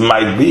wants, it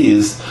might be,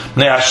 is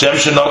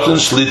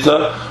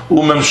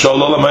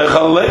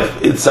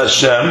it's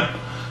Hashem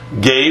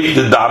gave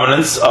the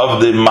dominance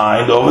of the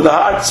mind over the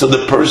heart, so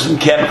the person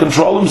can't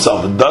control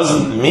himself. It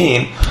doesn't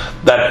mean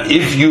that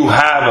if you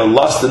have a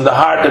lust in the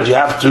heart that you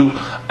have to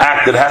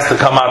act, it has to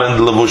come out in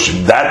the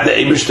levushim. That the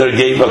Eibishter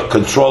gave a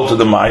control to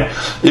the mind.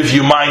 If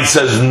your mind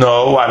says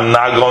no, I'm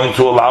not going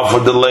to allow for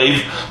the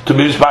lave to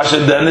be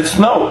mispashed, then it's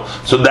no.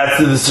 So that's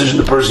the decision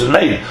the person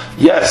made.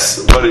 Yes,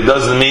 but it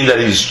doesn't mean that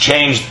he's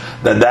changed,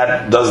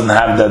 that doesn't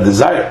have that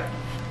desire.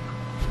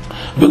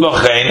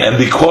 And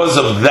because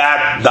of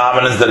that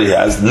dominance that he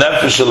has,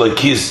 Nefesh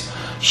Elokis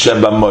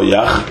Sheba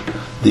Moyach,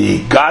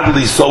 the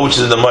godly soul which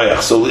is in the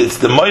Moyach. So it's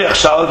the Moyach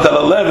Shalat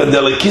Al-Alev, and the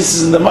Elokis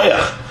is in the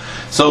Moyach.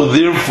 So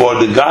therefore,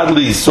 the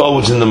godly soul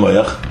which is in the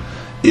Moyach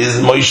is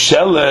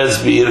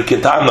Moisheles B'ir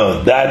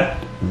Ketano, that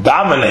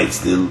dominates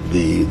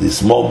the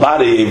small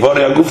body,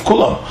 Evori Aguf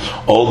Kulam,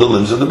 all the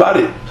limbs of the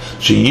body.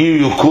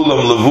 Sheyiyu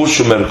Kulam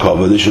Levushu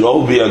Merkava, there should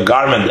all be a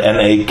garment and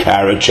a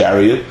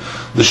chariot.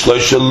 The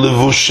Shloisha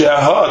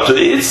Levusheha, to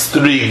its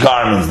three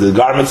garments, the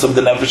garments of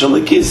the Nefesh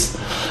Elokis,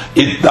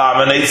 it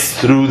dominates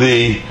through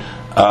the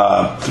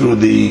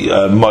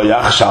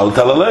Moyach Shalat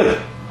Al-Alev.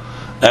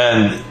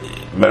 And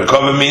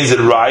Merkava means it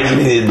rises,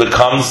 meaning it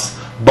becomes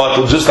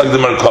bottled, just like the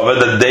Merkava,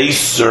 that they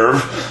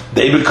serve,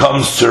 they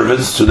become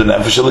servants to the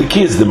Nefesh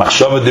Elokis. The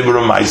Machshava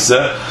Dibur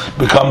Maisa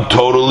become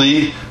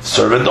totally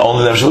servant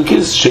only Nefesh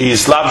Elokis.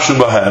 Sheyislav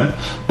Shubahem,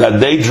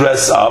 that they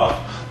dress up,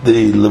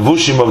 the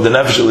Levushim of the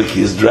Nefesh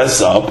Elokis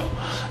dress up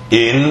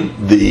in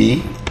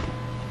the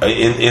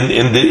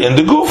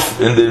goof,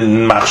 in the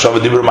Machshava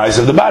Dibur Maisa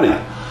of the body.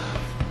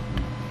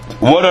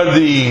 What are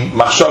the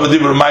Machshava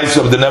Dibur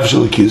Maisa of the Nefesh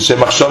Elokis? She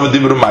Machshava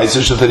Dibur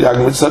Maisa Shetariyag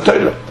Mitzvah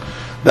Torah.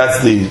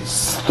 That's the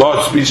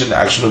thought, speech, and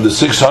action of the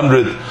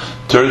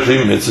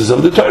 633 mitzvahs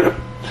of the Torah.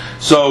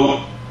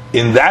 So,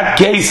 in that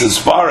case, as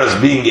far as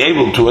being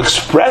able to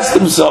express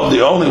himself,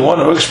 the only one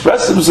who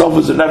expresses himself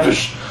is the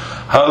Nefesh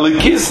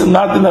Elokis and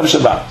not the Nefesh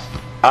HaBahamis.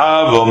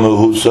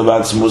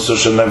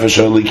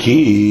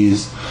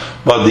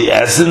 But the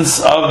essence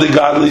of the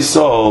godly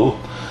soul,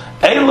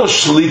 by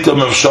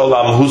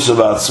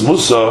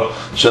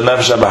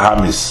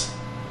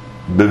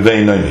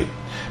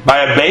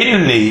a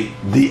Beinoni,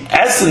 the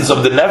essence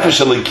of the Nefesh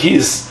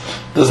Elokis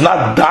does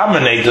not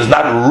dominate, does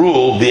not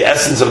rule the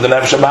essence of the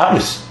Nefesh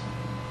HaBahamis,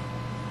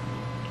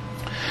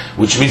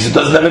 which means it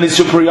doesn't have any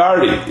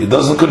superiority, it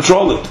doesn't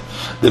control it.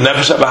 The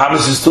Nefesh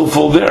HaBahamis is still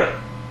full there.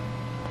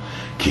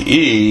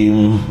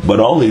 But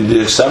only the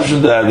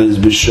exception to that is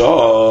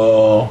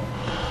Bishah,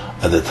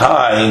 at the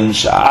time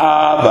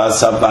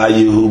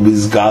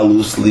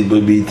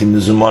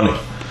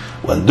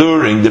when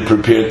during the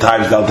prepared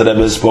times, the Alter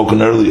Rebbe has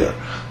spoken earlier,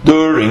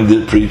 during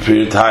the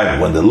prepared time,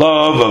 when the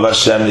love of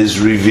Hashem is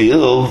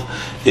revealed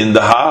in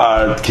the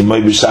heart,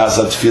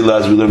 as we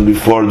learned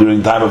before, during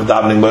the time of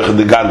davening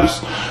the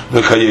galus.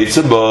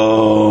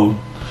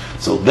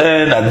 So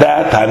then at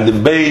that time the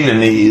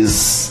Beinoni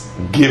is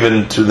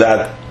given to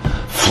that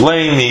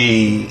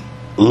flamey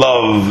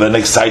love and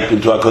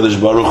excitement to HaKadosh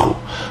Baruch Hu,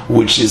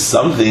 which is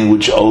something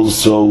which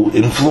also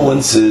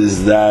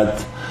influences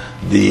that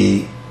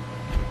the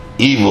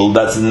evil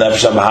that's in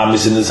Nefesh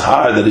HaBahamis in his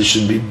heart, that it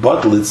should be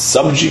bottled, it's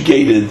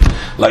subjugated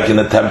like in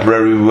a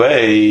temporary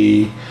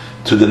way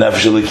to the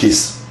Nefesh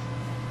Elokis.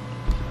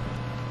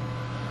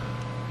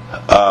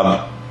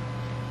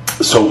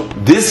 So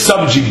this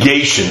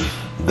subjugation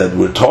that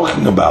we're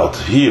talking about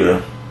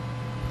here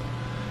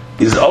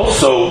is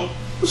also,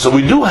 so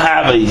we do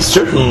have a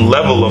certain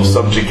level of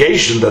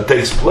subjugation that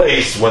takes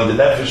place when the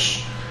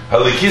Nefesh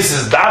Halikis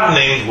is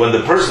davening, when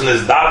the person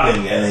is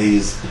davening and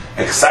he's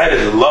excited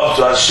and love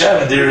to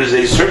Hashem, there is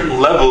a certain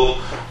level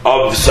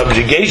of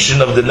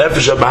subjugation of the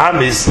Nefesh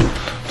HaBahamis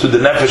to the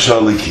Nefesh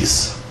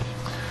HaLikis.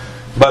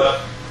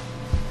 But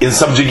in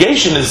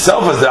subjugation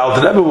itself, as the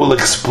Alter Rebbe will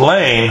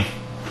explain,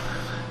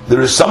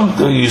 there is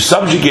something you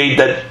subjugate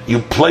that you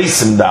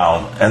place him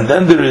down, and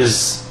then there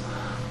is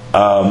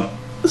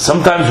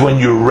sometimes when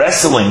you're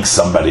wrestling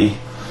somebody,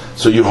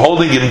 so you're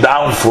holding him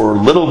down for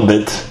a little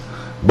bit,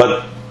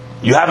 but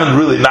you haven't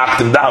really knocked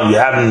him down, you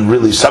haven't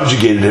really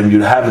subjugated him,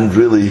 you haven't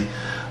really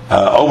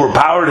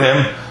overpowered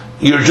him.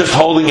 You're just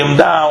holding him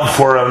down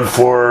for a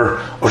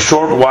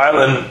short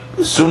while, and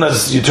as soon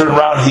as you turn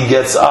around, he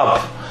gets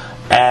up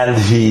and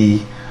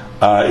he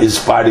is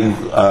fighting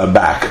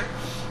back.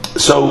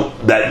 So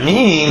that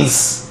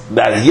means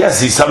that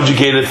yes, he's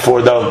subjugated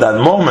for that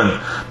moment,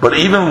 but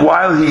even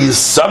while he is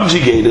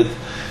subjugated,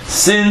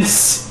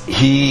 since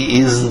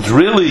he isn't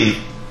really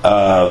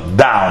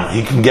down,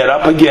 he can get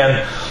up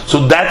again.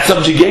 So that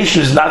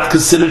subjugation is not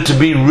considered to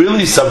be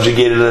really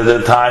subjugated at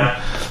that time.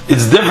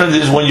 It's different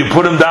is when you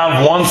put him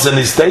down once and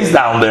he stays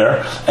down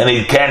there and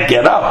he can't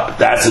get up.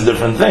 That's a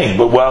different thing.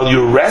 But while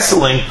you're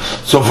wrestling,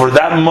 so for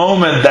that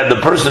moment that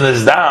the person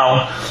is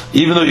down,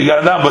 even though you got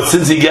him down, but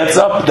since he gets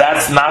up,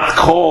 that's not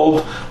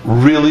called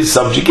really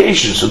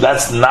subjugation. So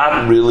that's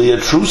not really a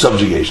true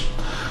subjugation.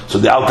 So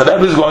the Alter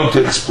Rebbe is going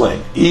to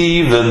explain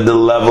even the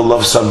level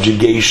of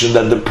subjugation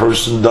that the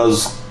person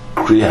does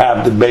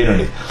have the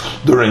Beinoni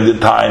during the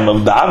time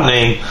of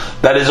davening,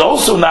 that is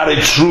also not a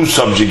true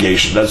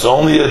subjugation. That's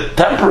only a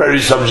temporary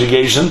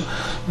subjugation,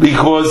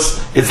 because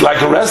it's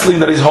like a wrestling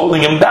that he's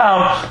holding him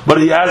down,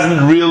 but he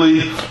hasn't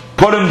really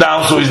put him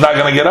down, so he's not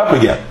going to get up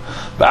again.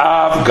 So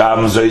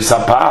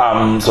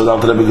the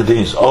Alter Rebbe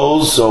continues,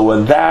 also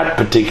in that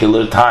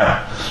particular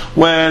time,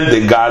 when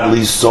the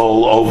godly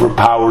soul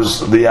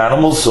overpowers the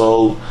animal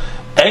soul,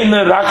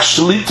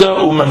 it's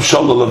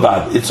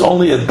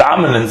only a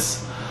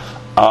dominance,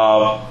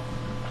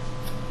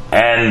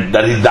 and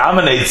that he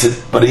dominates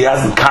it, but he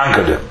hasn't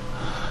conquered him.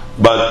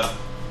 But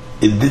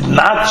it did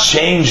not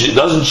change, it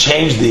doesn't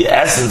change the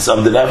essence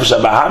of the Nefesh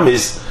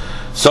HaBahamis,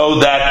 so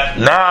that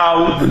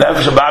now the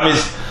Nefesh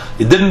HaBahamis,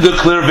 it didn't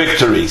declare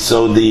victory.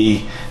 So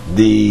the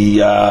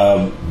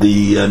Nefesh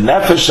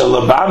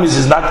HaBahamis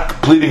is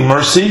not pleading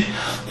mercy,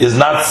 is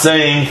not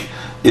saying,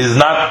 is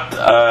not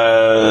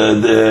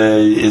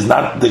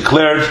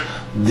declared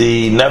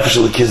the Nefesh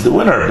HaLikis the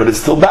winner, but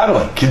it's still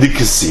battling.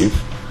 Kidikasiv,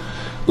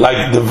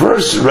 like the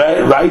verse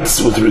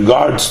writes with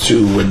regards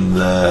to when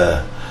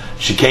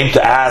she came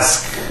to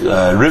ask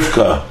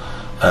Rivka,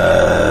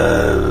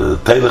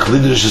 Teilech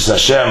Lidrish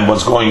Hashem,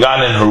 what's going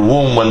on in her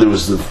womb when there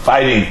was the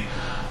fighting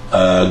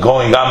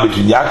going on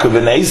between Yaakov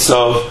and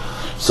Esav.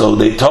 So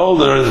they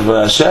told her,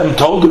 Hashem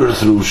told her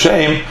through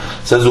Shem,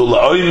 says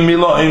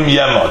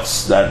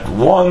that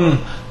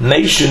one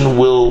nation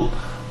will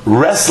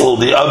wrestle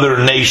the other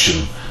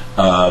nation.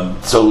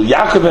 So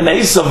Yaakov and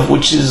Esav,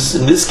 which is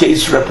in this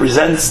case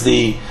represents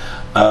the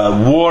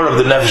war of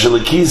the Nefesh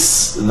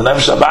HaLikis and the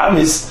Nefesh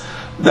HaBahamis,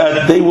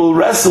 that they will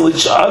wrestle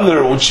each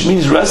other, which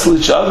means wrestle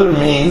each other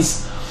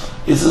means,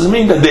 it doesn't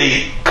mean that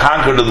they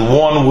conquer, that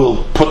one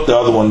will put the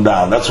other one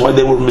down. That's why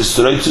they were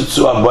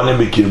misreitzu abanim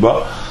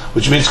b'kirba,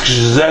 which means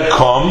k'shezeh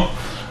kom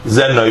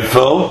zeh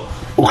noifel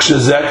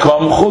u'k'shezeh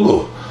kom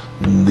chulu.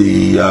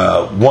 The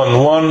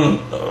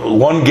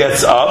one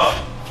gets up,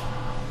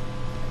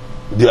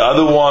 the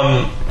other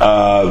one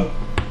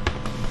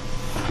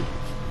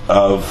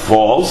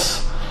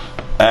falls,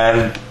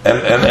 and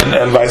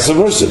vice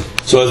versa.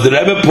 So as the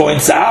Rebbe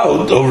points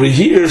out over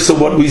here, so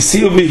what we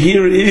see over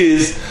here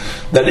is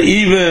that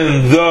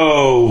even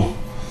though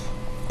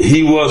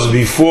he was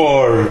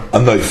before a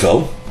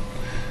Neufel,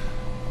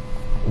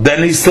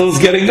 then he still is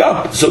getting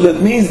up. So that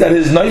means that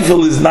his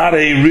Neufel is not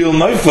a real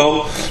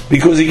Neufel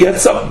because he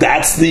gets up.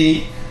 That's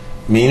the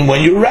mean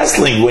when you're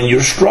wrestling, when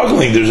you're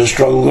struggling, there's a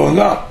struggle going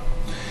on.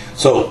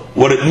 So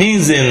what it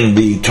means in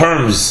the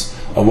terms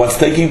of what's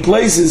taking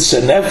place is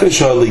Shenefesh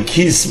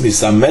HaLikis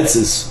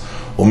misametzis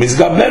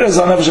u'mizgaberes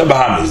HaNefesh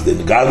HaBahamis. The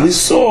godly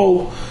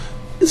soul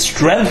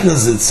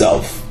strengthens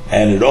itself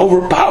and it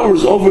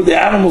overpowers over the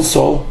animal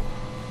soul,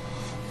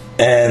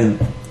 and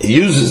it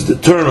uses the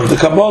term of the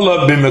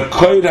Kabbalah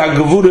b'mekoir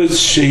ha'gevuras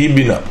shehi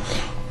bina,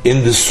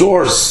 in the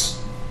source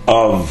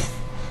of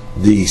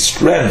the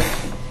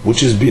strength,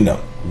 which is bina,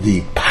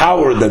 the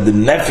power that the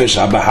Nefesh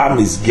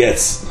HaBahamis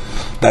gets,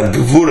 that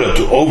gevura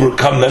to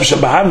overcome Nefesh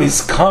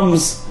HaBahamis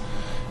comes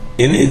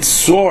in its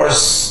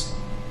source,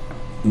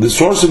 the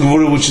source of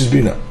gevura, which is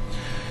bina,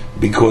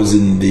 because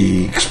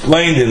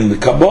explained in the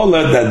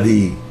Kabbalah that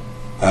the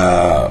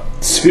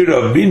sphere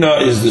of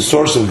bina is the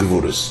source of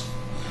gevuras.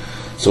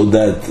 So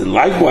that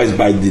likewise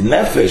by the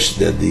nefesh,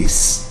 that the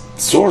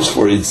source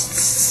for its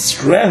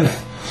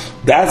strength,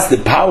 that's the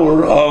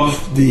power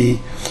of the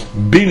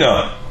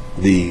bina,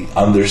 the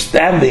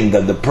understanding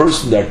that the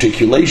person, the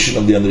articulation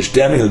of the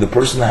understanding that the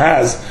person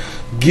has,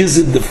 gives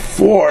it the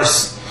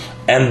force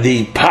and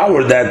the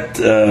power, that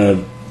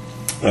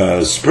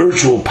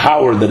spiritual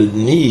power that it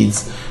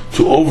needs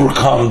to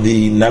overcome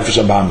the nefesh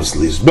abamis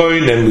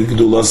lisboin and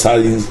v'gedulas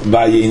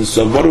v'yin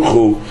sof baruch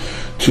hu,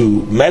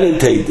 to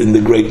meditate in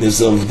the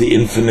greatness of the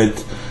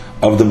infinite,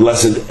 of the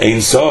blessed Ein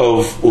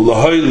Sof,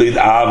 ulahoylid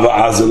ava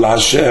azel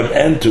Hashem,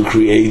 and to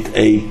create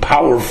a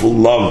powerful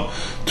love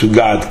to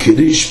God,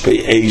 kirish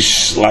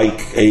pe'esh,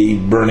 like a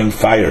burning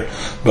fire,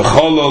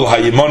 b'cholol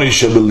hayimoni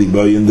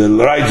shebelibo, in the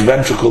right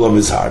ventricle of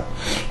his heart,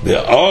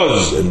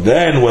 be'oz, and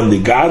then when the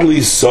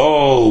godly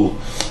soul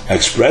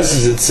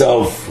expresses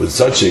itself with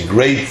such a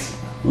great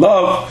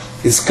love,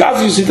 is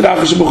kafius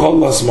itrachash b'chol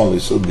lasmali.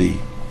 So the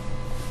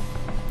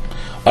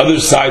other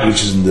side,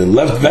 which is in the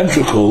left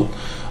ventricle,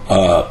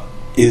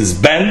 is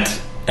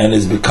bent and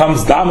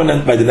becomes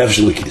dominant by the nefesh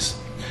elikis.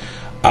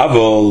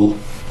 Avol,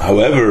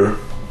 however,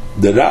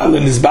 the Ral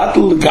in his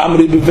battle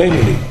gamri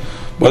b'veinini,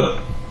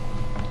 but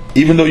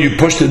even though you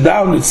pushed it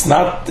down, it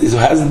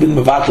hasn't been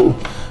mevatel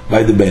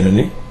by the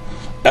beinini.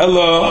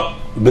 Ella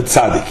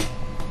b'tzadik,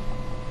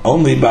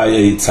 only by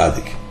a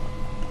tzadik.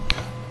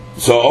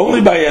 So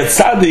only by a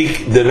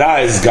tzadik the Ra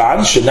is gone.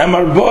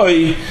 Shenemar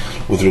boy,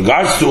 with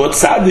regards to a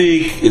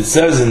tzadik, it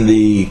says in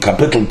the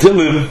Kapitel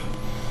Tilim,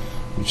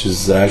 which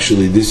is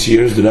actually this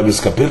year's the Rebbe's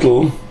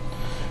Kapitel,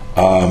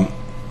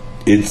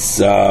 it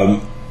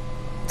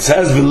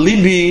says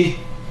v'libi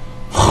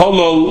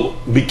cholol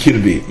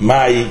bikirbi,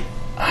 my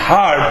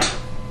heart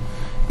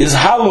is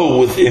hollow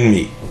within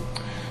me.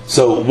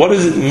 So what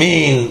does it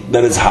mean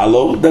that it's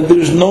hollow? That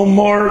there's no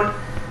more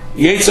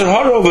Yetzer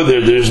Hara over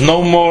there. There's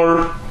no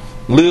more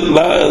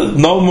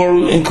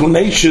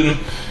inclination,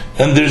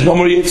 and there's no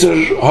more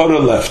Yetzer Hara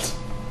left.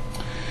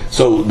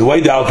 So the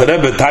way the Alter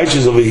Rebbe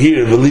teaches over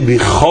here, v'libi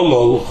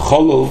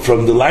cholol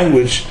from the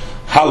language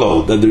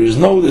hollow, that there's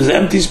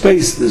empty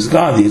space, it's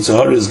gone, the Yetzer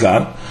Hara is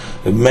gone,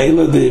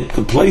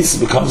 the place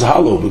becomes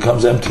hollow,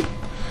 becomes empty.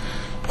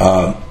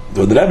 But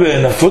the Rebbe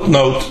in a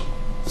footnote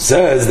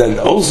says that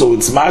also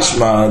it's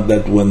mashma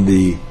that when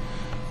the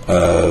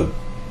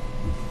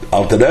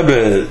Alter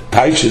Rebbe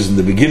teaches in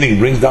the beginning,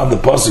 brings down the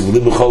pasuk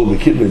v'libi cholol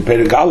b'kirbi in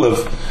Perek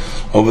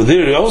Aleph, over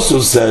there he also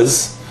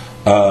says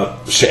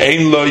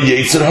she'ein lo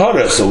yetzer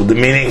hara. So the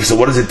meaning, so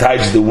what does it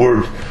teach the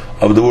word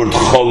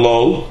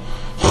cholol?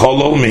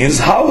 Cholol means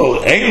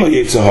hollow. Ein lo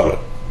yetzer hara.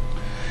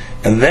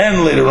 And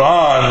then later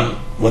on,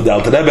 when the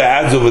Alter Rebbe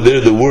adds over there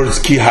the words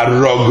ki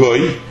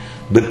harogoy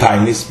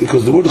b'tainis,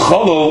 because the word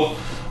cholol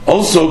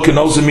can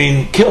also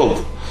mean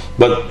killed,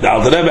 but the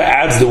Alter Rebbe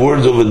adds the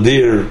words over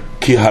there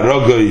ki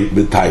harogoy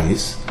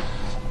b'tainis,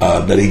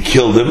 that he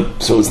killed him.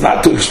 So it's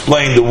not to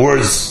explain the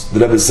words. The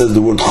Rebbe says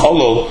the word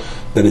cholol,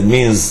 that it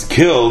means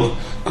killed,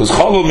 because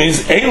cholol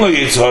means ein lo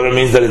yetzer hara,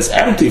 means that it's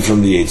empty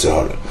from the yetzer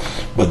hara.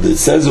 But it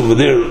says over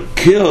there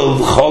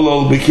killed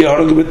cholol b'ki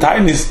harogoy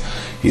b'tainis.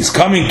 He's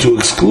coming to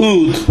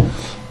exclude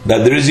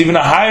that there is even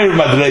a higher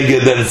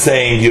madrega than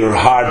saying your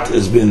heart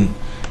has been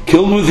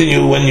killed within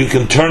you, when you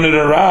can turn it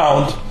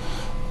around.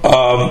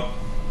 The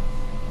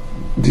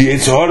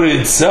yetzer hara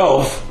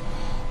itself.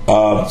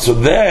 So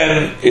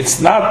then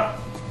it's not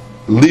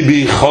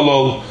libi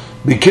cholol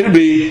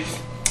bikirbi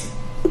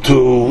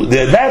to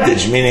the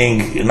advantage,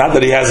 meaning not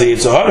that he has a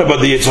yetzer hara, but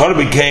the yetzer hara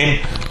became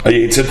a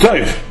yetzer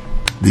tov.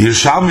 The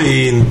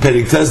Yerushalmi in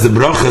Perek Tes the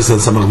Brachas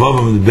and Samach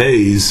Vavam in the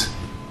Beis,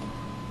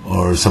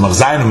 or Samach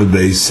Zayin in the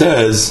Beis,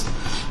 says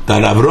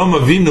that Avram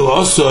Avinu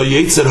also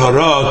yetzer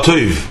hara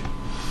tov.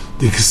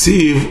 The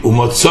Kesiv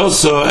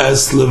umotzoso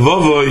es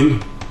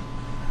levavoy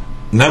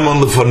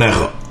nemon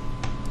lefonecha.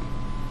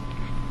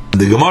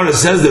 The Gemara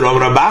says that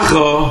Rav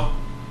Rabacha,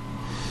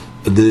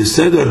 they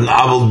said that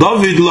Aval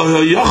David lo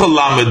yochel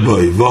lamed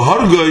boy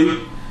v'hargoy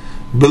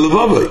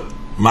belevavoy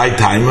my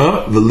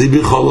timer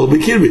v'libi cholol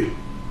b'kirbi.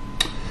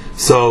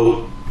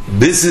 So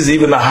this is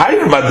even a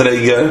higher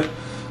madrega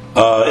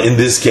in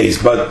this case,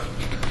 but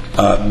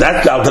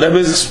that Alter Rebbe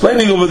is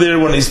explaining over there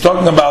when he's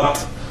talking about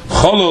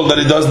cholol, that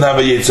he doesn't have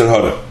a yetzer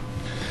hara.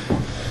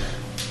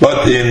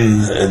 But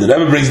the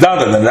Rebbe brings down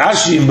that in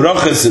Rashi in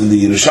Brachas in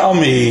the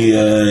Yerushalmi,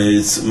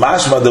 it's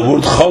mashma, the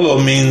word cholol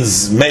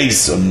means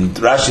mace, and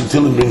Rashi in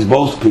Tilim brings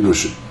both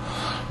pirushim.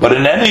 But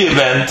in any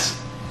event,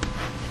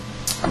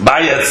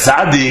 by a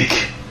tzaddik,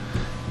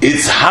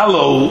 it's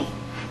hollow,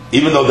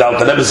 even though the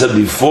Alter Rebbe said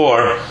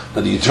before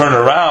that you turn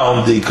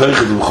around the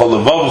koichet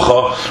v'chol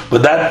levavcha,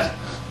 but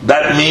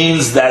that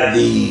means that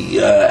the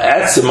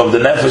etzim of the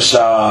nefesh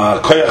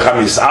koyach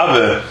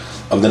hamisave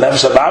of the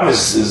nefesh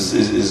abamis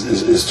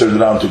is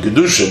turned around to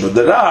kedusha, but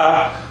the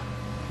Ra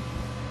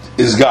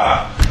is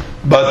gone.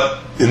 But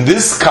in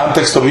this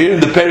context over here, in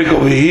the Perek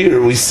over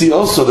here, we see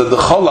also that the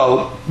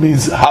cholal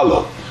means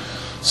hollow.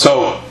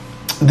 So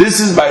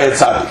this is by a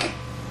tzaddik,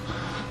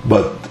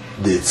 but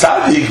the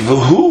tzaddik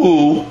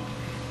v'hu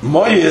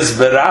moyes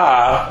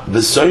bera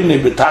v'soyne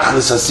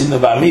b'tachlis hasina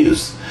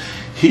v'amius.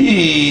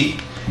 He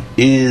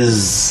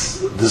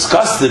is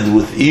disgusted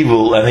with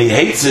evil and he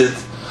hates it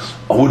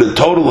with a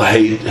total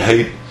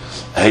hatred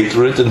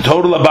and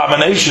total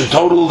abomination,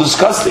 total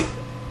disgusting.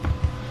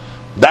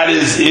 That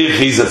is if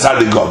he's a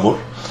tzaddik gomur.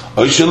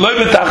 or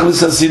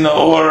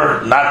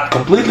not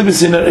completely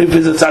b'sina, if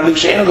it's a tzaddik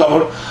she'ein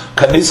gavur,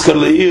 kaniskar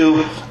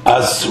le'il,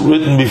 as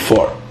written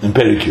before in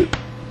Perikut.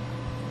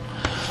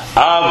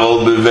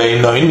 Aval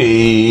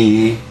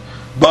b'veinoini,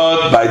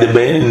 but by the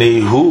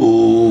Beinoni,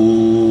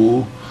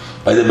 who?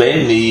 By the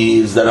Beinoni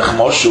is the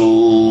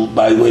Rechmoshul,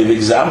 by way of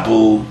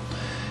example,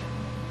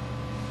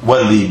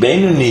 when the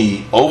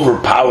Beinoni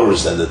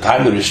overpowers at the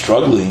time that he's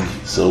struggling.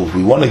 So if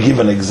we want to give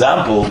an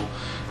example,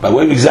 by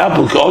way of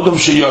example, K'odom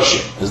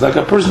sheyoshim is like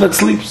a person that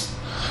sleeps.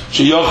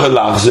 Sheyochel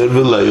lachzer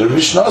v'leir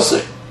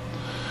mishnaseh.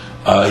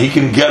 He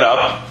can get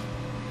up,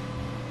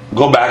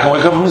 go back and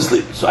wake up from his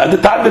sleep. So at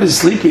the time that he's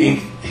sleeping,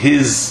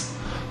 his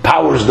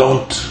powers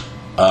don't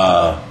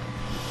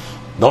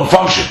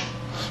function.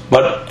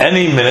 But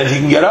any minute he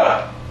can get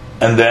up,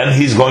 and then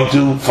he's going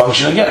to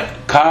function again.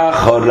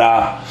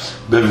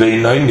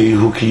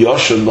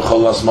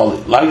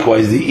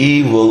 Likewise, the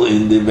evil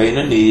in the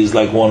Beinoni is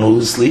like one who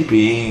is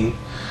sleeping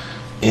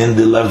in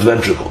the left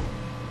ventricle.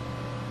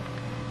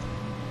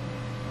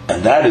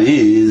 And that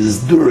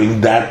is during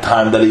that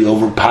time that he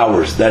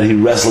overpowers, that he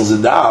wrestles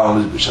it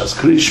down, the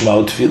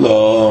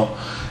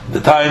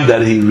time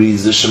that he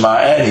reads the Shema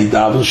and he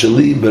davens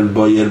shaliber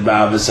boyer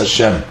ba'avis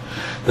Hashem,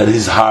 that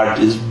his heart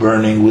is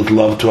burning with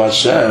love to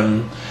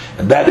Hashem,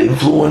 and that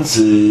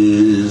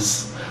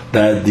influences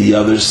that the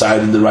other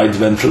side in the right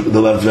ventricle, the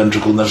left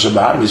ventricle, nefesh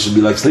ba'amis, should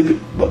be like sleeping.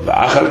 But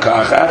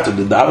after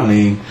the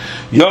davening,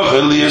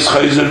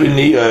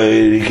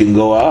 he can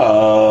go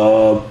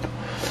up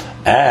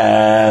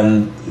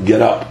and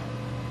get up.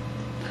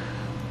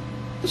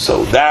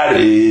 So that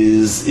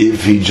is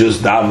if he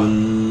just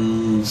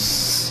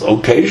davens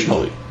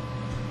occasionally.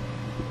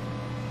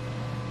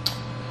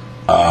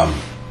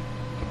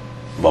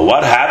 But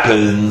what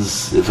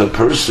happens if a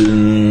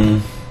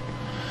person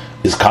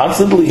is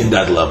constantly in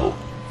that level?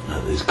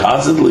 He's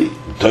constantly,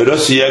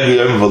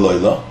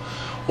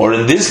 or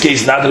in this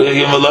case, not in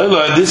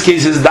this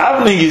case, his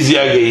davening is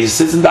yageh. He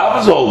sits and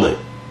davens all day,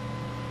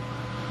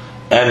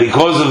 and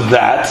because of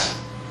that,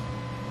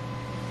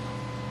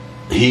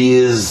 he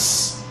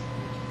is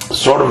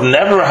sort of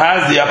never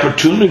has the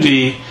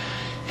opportunity.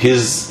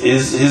 His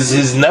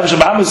nefesh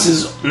ba'amis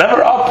is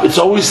never up; it's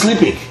always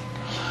sleeping.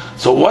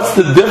 So, what's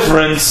the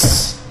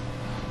difference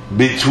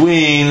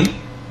between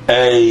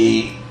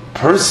a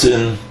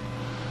person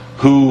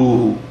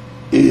who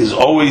is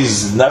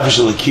always nefesh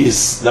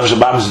alakis, nefesh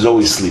ba'amis is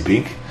always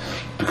sleeping,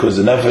 because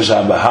the nefesh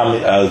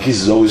alakis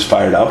is always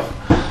fired up,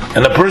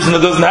 and a person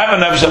that doesn't have a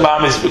nefesh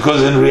ba'amis,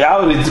 because in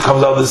reality it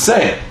comes out the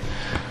same.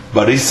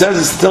 But he says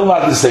it's still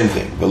not the same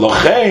thing.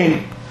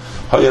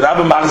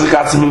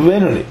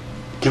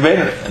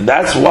 And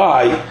that's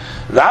why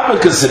Rabbi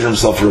considered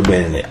himself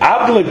Rabbeinu,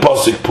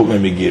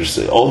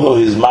 although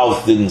his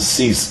mouth didn't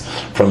cease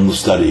from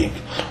studying.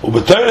 And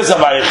the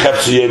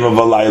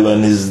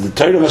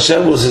Torah of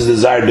Hashem was his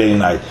desire day and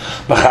night.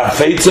 With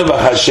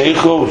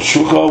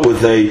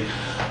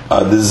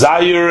a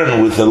desire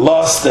and with a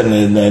lust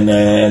and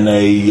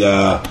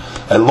a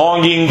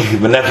longing,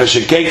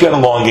 a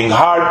longing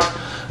heart.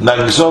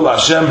 With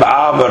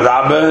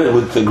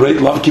the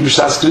great love,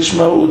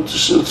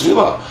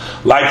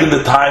 like in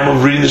the time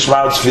of reading the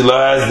Shema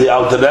Tefillah, as the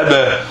Alter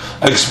Rebbe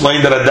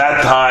explained that at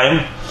that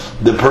time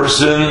the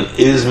person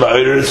is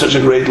ma'orer such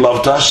a great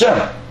love to Hashem.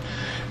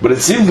 But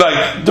it seems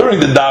like during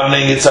the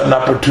davening it's an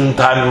opportune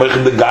time to make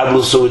the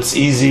gadlus, so it's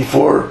easy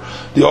for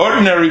the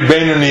ordinary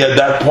Beinoni at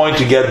that point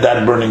to get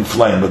that burning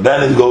flame. But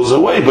then it goes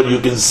away. But you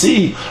can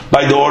see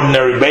by the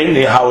ordinary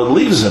Beinoni how it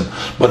leaves him.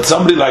 But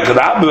somebody like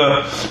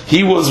Rabbi,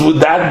 he was with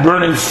that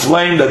burning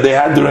flame that they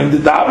had during the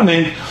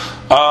davening,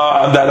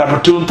 at that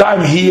opportune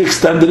time, he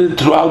extended it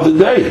throughout the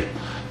day.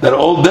 That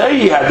all day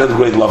he had that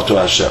great love to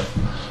Hashem.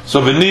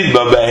 So v'nid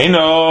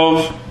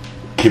ba'beinov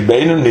ki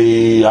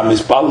Beinoni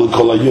hamispalel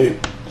kol hayom.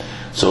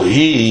 So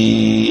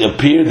he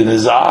appeared in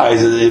his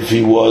eyes as if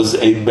he was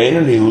a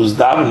Beinoni who's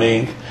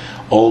davening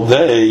all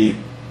day,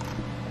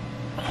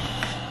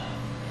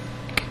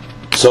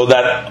 so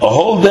that a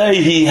whole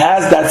day he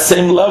has that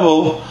same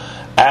level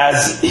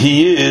as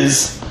he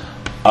is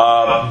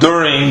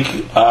during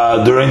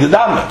the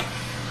davening.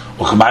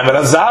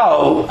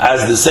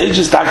 As the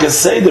sages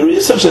say, there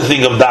is such a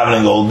thing of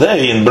davening all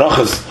day in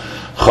Brachas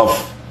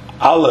Chaf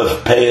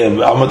Aleph Pei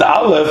Amud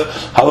Aleph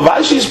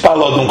Halavai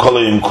sheyispal Adam kol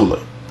hayom kulei.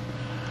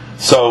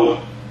 So,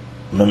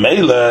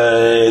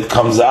 Memele, it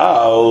comes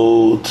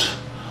out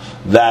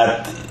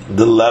that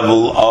the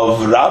level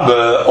of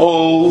Rabbi,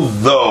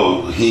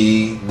 although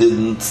he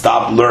didn't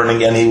stop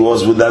learning and he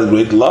was with that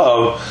great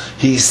love,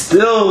 he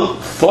still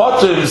thought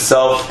to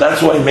himself,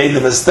 that's why he made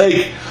the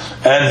mistake,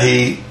 and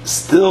he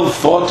still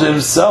thought to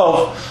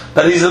himself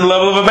that he's in the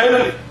level of a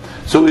Beinoni.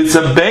 So it's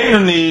a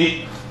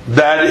Beinoni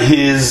that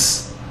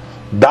he's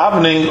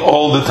davening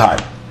all the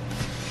time.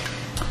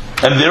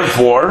 And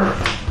therefore,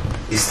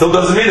 he still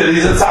doesn't mean that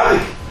he's a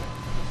tzaddik.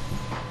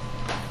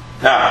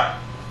 Now,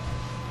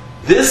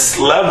 this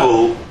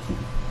level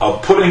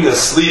of putting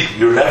asleep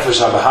your nefesh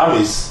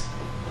habahamis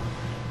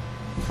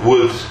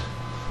would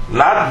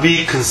not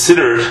be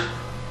considered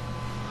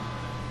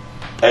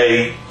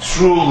a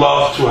true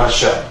love to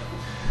Hashem.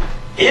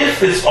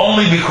 If it's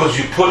only because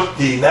you put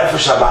the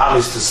Nefesh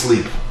HaBahamis to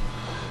sleep,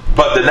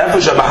 but the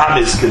Nefesh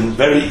HaBahamis can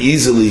very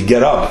easily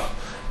get up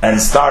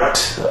and start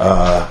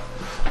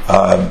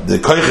the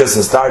koiches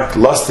and start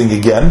lusting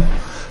again,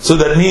 so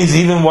that means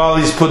even while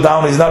he's put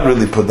down, he's not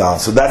really put down.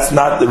 So that's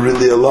not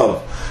really a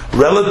love.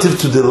 Relative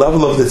to the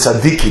level of the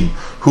tzaddikim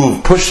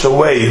who've pushed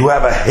away, who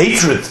have a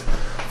hatred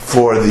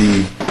for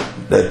the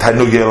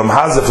Tainug Yelam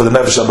Hazeh, for the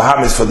Nefesh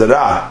HaBahamis, for the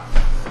Ra,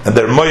 and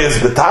their moyes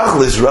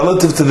betachlis,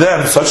 relative to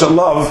them, such a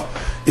love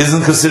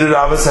isn't considered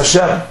Avos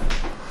Hashem.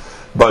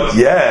 But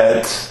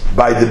yet,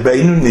 by the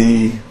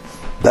Beinuni,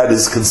 that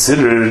is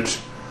considered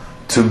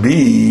to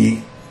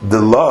be the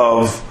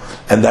love,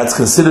 and that's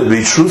considered to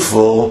be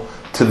truthful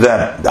to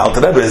them. The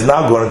Alter Rebbe is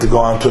now going to go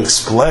on to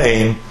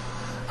explain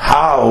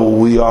how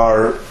we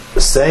are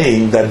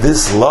saying that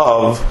this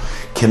love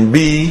can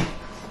be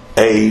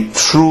a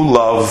true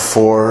love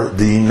for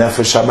the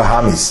Nefesh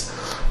HaBahamis.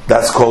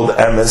 That's called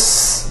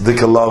emes,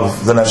 dika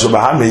love, the Nefesh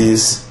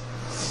HaBahamis.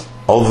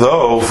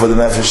 Although for the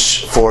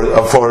Nefesh, for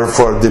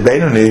the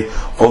Beinoni,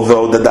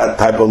 although that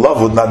type of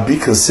love would not be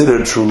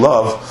considered true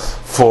love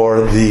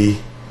for the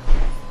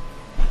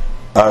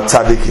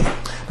tzaddikim.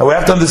 Now we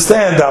have to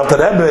understand that Alter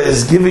Rebbe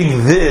is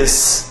giving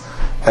this,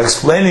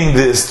 explaining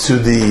this to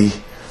the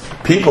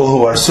people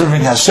who are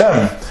serving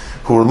Hashem,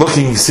 who are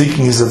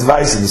seeking his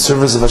advice in the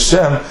service of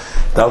Hashem.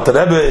 The Alter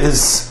Rebbe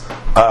is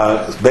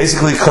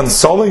basically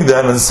consoling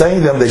them and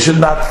saying them they should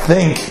not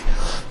think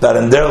that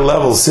in their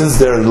level, since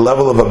they're at the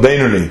level of a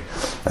Beinoni,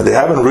 and they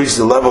haven't reached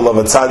the level of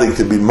a tzaddik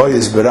to be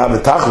moyes b'ra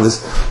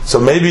b'tachlis, so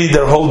maybe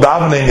their whole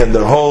davening and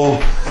their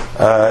whole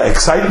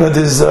excitement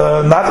is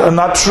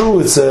not true.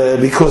 It's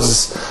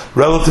because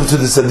relative to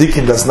the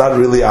tzaddikim, that's not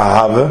really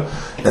ahava,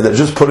 and they're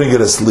just putting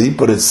it asleep,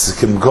 but it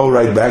can go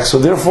right back. So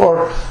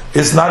therefore,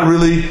 it's not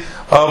really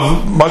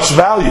of much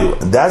value.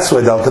 And that's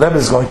why the Alter Rebbe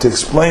is going to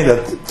explain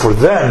that for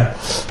them,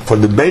 for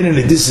the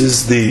Beinoni, this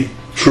is the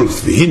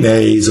truth.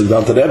 V'hinei is of the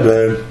Alter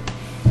Rebbe,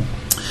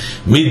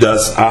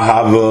 midas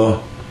ahava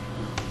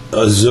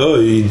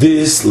azoi,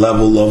 this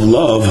level of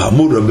love,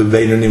 hamura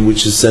b'Beinonim,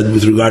 which is said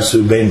with regards to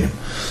Beiноnim.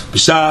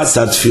 B'shas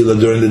hatfila,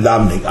 during the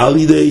davening,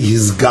 alidei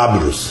his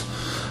gabrus,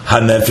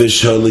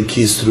 hanefesh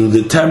halikis, through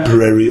the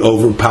temporary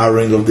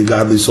overpowering of the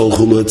godly soul,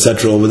 chulu,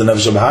 etc., over the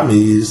Nefesh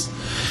HaBahamis.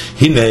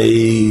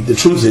 Hinei, the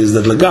truth is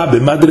that lagabe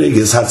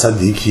madreges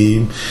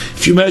hatzadikim,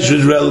 if you measure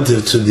it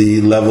relative to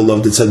the level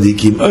of the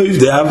tzadikim, oiv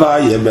de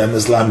havaya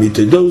b'emes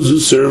lamite, those who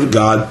serve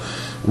God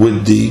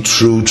with the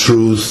true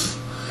truth.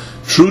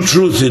 True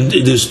truth,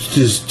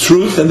 there's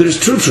truth and there's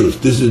true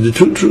truth. This is the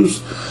true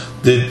truth.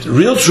 The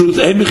real truth,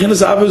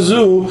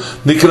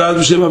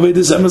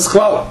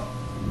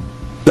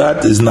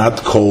 that is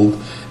not called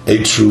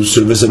a true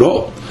service at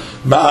all.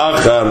 Since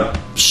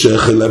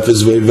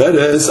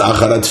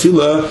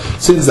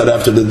that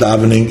after the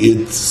davening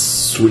it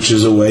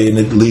switches away and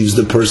it leaves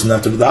the person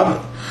after the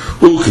davening.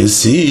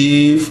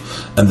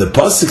 And the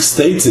pasuk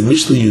states in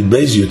Mishle Yud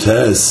Beis Yud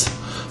Tes,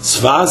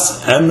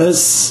 Svas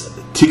emes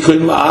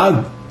tikoin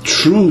la'ad,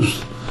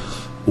 truth,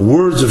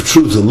 words of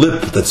truth, a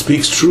lip that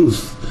speaks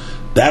truth,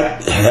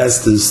 that has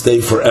to stay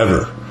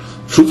forever.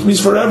 Truth means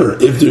forever.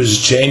 If there's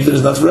change, then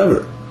it's not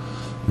forever.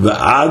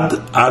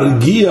 V'ad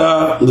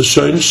argia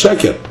l'shoin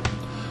sheker,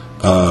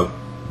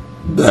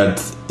 that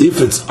if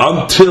it's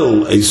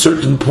until a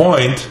certain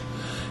point,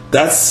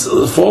 that's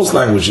false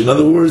language. In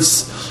other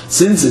words,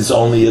 since it's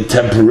only a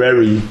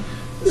temporary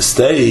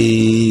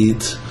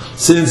state,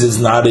 since it's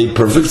not a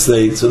perfect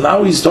state, so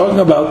now he's talking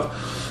about,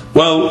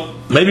 well,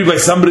 maybe by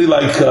somebody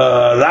like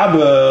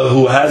Rabbi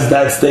who has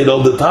that state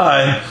all the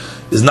time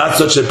is not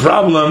such a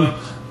problem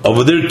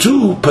over there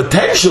too,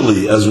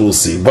 potentially, as we'll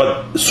see,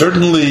 but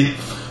certainly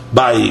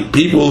by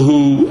people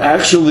who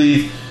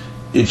actually,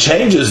 it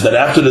changes that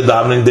after the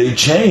davening they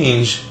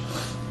change,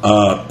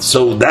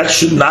 so that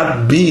should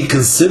not be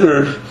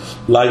considered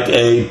like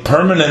a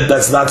permanent,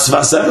 that's not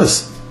Svas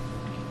emes.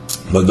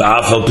 But the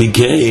Afal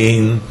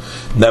Pikein,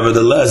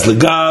 nevertheless,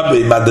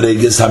 legabe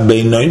madreges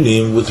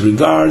habeinonim, with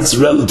regards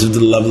relative to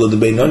the level of the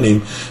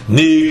beinonim,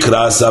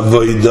 nikras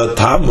avoida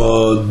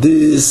tamo,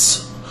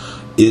 this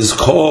is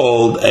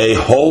called a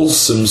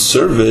wholesome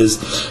service,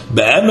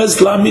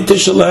 be'emes lamite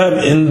shalem,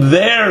 in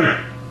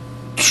their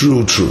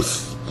true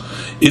truth.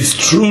 It's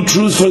true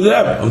truth for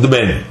them, of the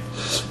beinonim.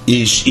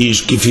 Each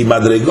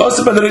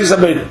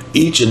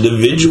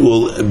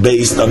individual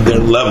based on their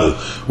level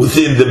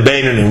within the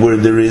Beinonim, where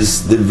there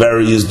is the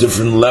various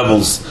different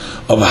levels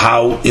of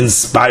how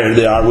inspired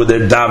they are with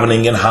their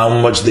davening and how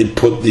much they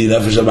put the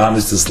Nefesh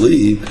HaBahamis to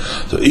sleep.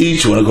 So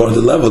each one according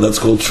to the level, that's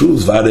called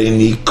truth. And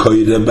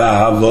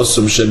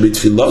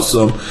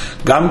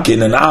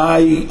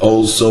I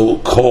also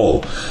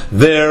call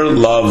their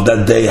love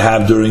that they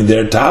have during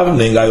their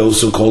davening, I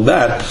also call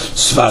that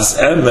Svas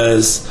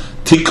emes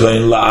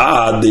tikoin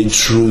la'ad, a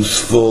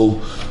truthful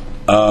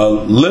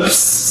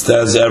lips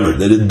as ever,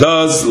 that it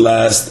does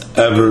last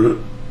ever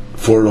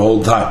for the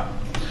whole time.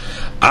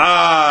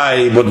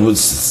 But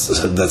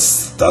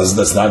that's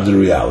not the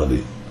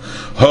reality.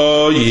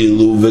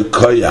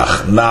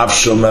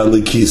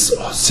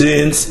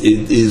 Since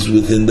it is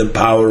within the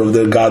power of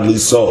their godly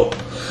soul,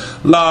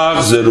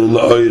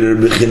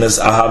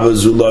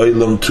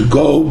 to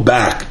go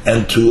back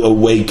and to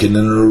awaken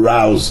and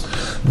arouse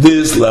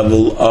this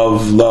level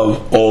of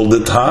love all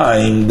the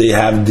time, they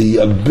have the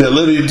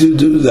ability to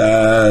do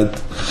that.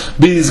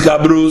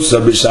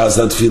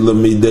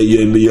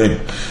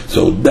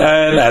 So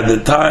then at the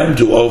time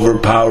to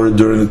overpower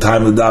during the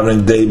time of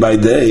davening, day by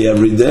day,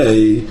 every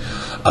day,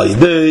 by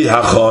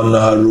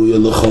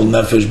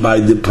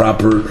the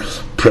proper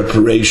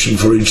preparation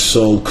for each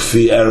soul,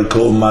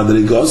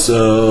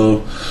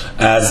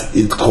 as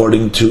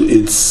according to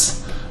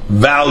its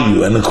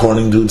value and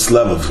according to its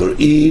level. For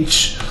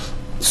each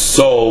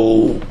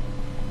soul,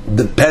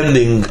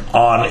 depending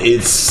on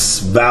its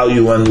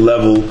value and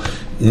level,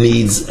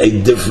 needs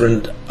a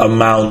different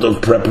amount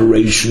of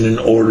preparation in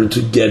order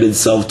to get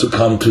itself to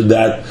come to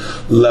that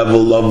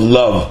level of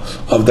love,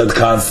 of that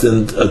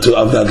constant,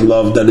 of that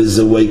love that is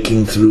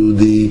awaking through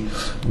the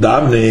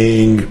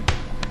davening.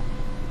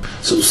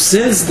 So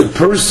since the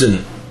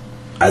person,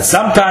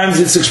 sometimes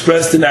it's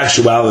expressed in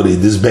actuality,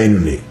 this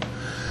Beinoni,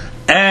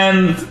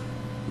 and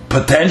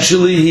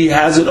potentially he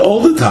has it all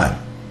the time,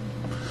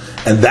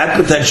 and that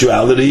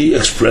potentiality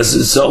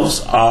expresses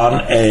itself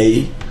on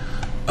a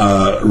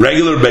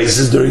regular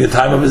basis during the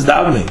time of his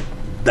davening,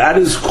 that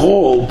is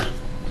called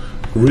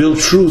real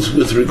truth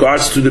with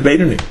regards to the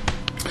Beinoni.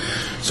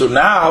 So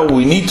now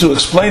we need to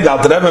explain. The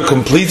Alter Rebbe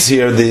completes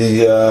here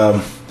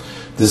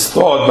this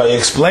thought by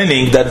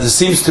explaining that there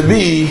seems to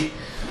be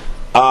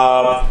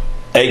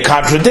a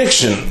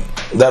contradiction.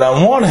 That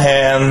on one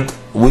hand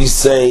we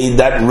say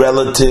that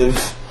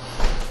relative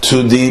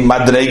to the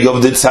Madreg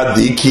of the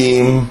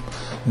Tzaddikim,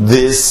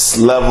 this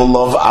level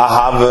of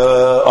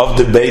Ahava of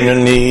the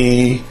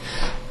Beinoni,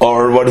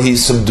 or what he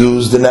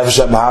subdues, the Nefesh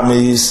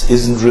HaBahamis,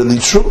 isn't really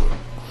true,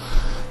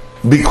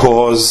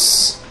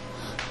 because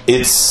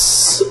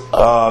it's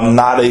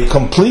not a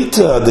complete,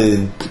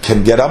 they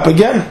can get up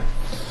again.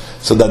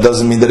 So that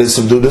doesn't mean that it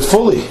subdued it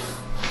fully.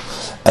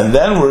 And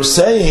then we're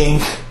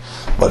saying,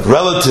 but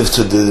relative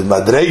to the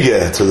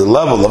Madrege, to the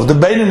level of the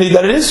Beinoni,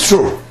 that it is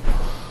true.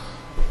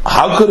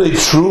 How could a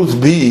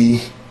truth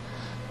be,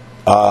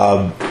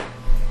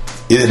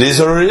 it is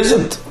or it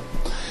isn't?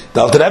 The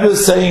Alter Rebbe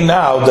is saying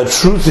now that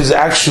truth is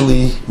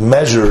actually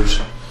measured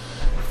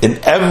in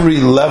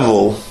every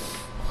level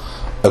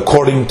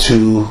according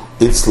to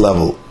its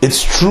level.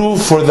 It's true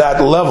for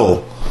that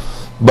level,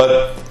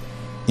 but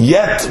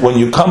yet when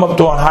you come up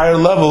to a higher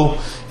level,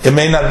 it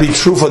may not be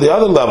true for the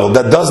other level.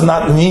 That does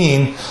not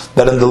mean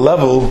that in the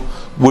level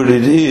where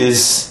it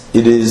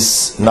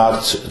is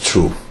not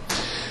true.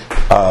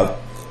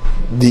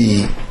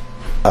 The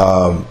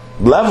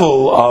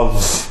level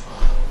of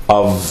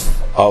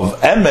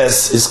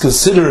emes is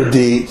considered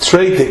the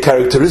trait, the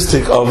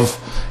characteristic of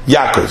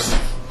Yaakov.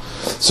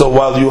 So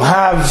while you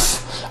have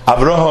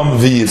Avraham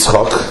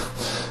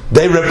v'Yitzchak,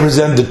 they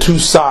represent the two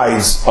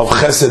sides of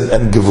Chesed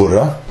and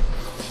Gevura,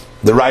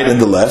 the right and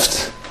the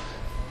left.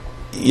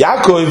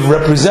 Yaakov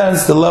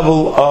represents the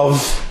level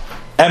of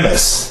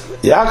emes.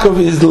 Yaakov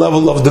is the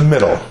level of the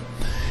middle.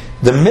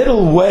 The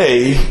middle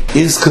way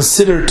is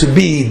considered to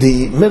be,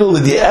 the middle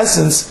of the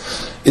essence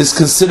is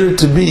considered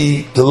to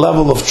be the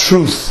level of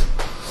truth.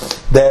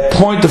 The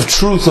point of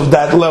truth of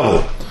that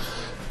level.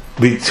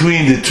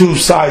 Between the two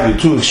sides, the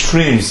two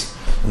extremes,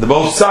 on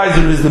both sides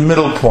there is the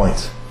middle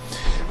point.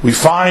 We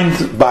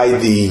find by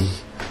the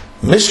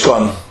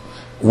Mishkan,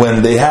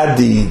 when they had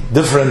the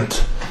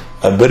different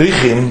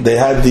berichim, they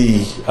had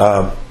the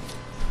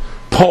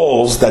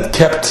poles that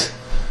kept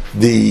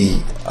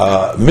the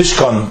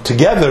Mishkan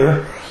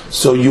together.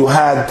 So you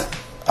had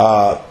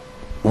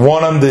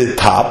one on the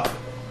top,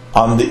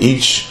 on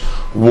each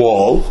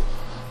wall,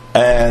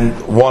 and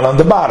one on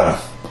the bottom.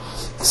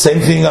 Same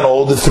thing on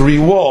all the three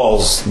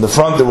walls. In the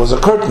front there was a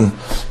curtain,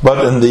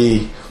 but in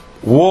the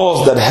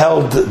walls that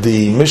held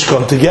the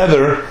Mishkan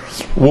together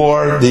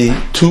were the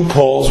two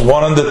poles,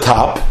 one on the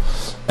top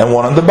and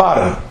one on the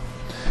bottom.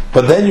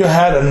 But then you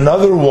had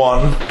another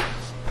one,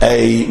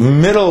 a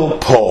middle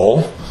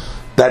pole,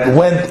 that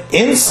went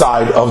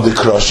inside of the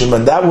Kroshim,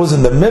 and that was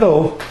in the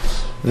middle.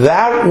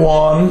 That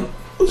one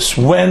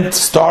went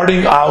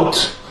starting out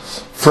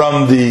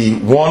from the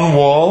one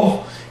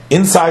wall.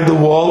 Inside the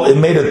wall, it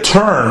made a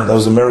turn. That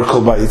was a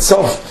miracle by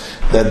itself,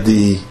 that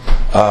the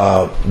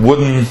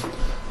wooden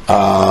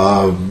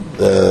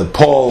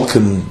pole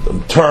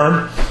can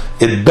turn.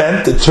 It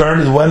bent, it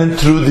turned, it went in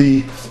through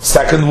the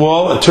second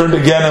wall, it turned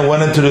again and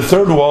went into the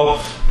third wall.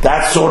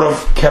 That sort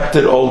of kept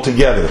it all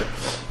together.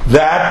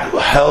 That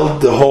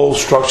held the whole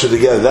structure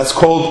together. That's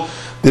called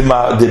the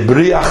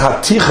Briach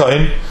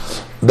HaTichon.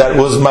 That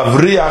was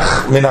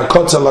Mavriach min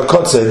hakotze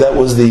lakotze. That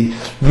was the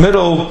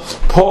middle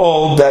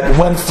pole that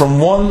went from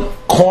one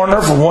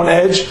corner, from one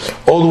edge,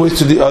 all the way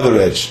to the other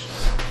edge.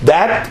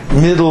 That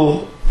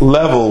middle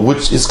level,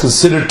 which is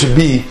considered to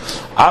be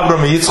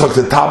Avraham and Yitzchak,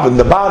 the top and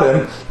the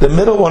bottom, the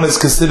middle one is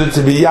considered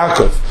to be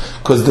Yaakov.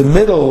 Because the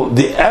middle,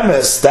 the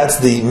emes, that's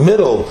the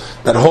middle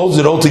that holds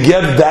it all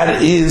together,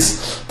 that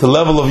is the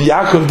level of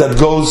Yaakov that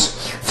goes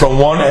from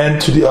one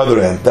end to the other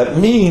end. That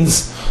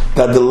means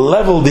that the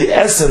level, the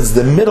essence,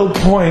 the middle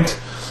point,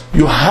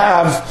 you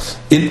have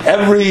in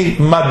every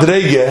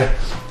madrege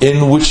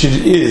in which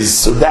it is.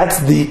 So that's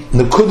the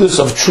nekudas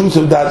of truth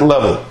of that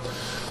level.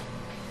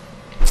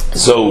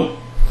 So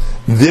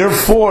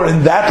therefore,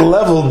 in that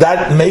level,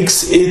 that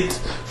makes it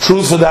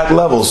truth for that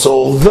level. So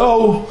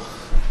although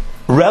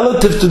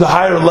relative to the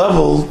higher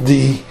level,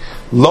 the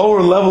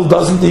lower level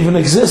doesn't even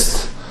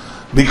exist,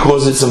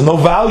 because it's of no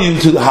value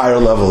to the higher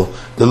level,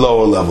 the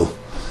lower level.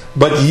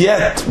 But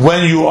yet,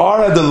 when you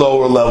are at the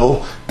lower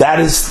level, that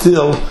is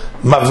still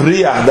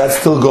Mavriah, that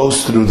still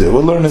goes through there.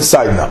 We'll learn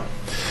inside now.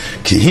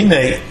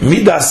 Kihine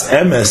midas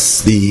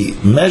emes, the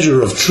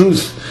measure of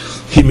truth,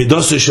 hi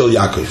midos shel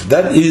Yaakov.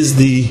 That is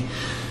the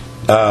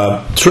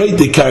trait,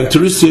 the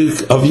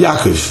characteristic of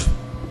Yaakov.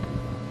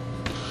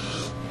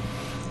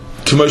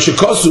 K'moshe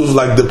Kosuv,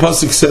 like the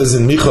pasuk says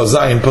in Micha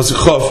Zayin, pasuk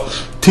Chof,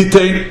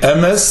 Titein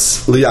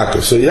emes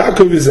liYaakov. So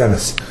Yaakov is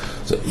emes.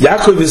 So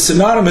Yaakov is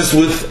synonymous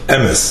with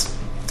emes.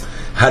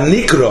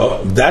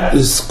 Hanikra, that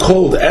is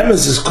called,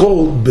 emes is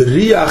called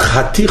Beriach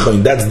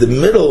Hatichon, that's the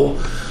middle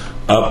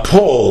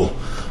pole,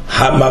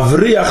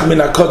 Hamavriach min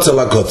hakotze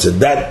lakotze,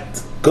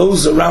 that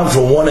goes around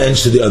from one end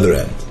to the other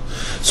end.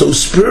 So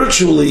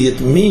spiritually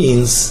it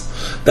means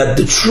that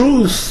the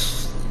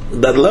truth,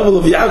 that level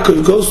of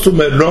Yaakov goes to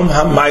Merom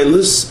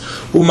HaMailis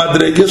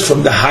Umadreges,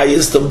 from the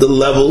highest of the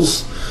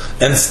levels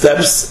and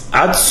steps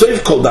at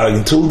Seif Kol Darg,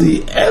 until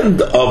the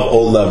end of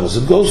all levels.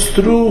 It goes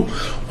through,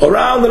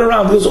 around and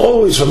around. It goes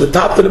always from the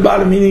top to the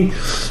bottom, meaning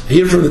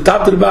here from the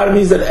top to the bottom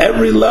means that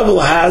every level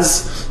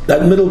has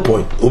that middle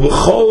point.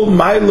 Ubechol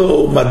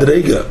Mailo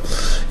Madrega,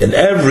 in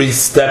every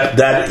step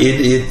that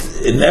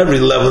it in every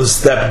level and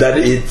step that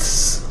it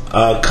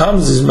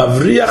comes is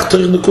Mavriach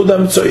Torich Nekuda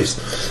Mitzois.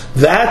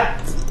 That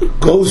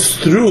goes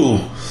through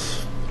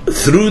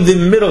the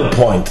middle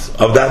point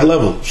of that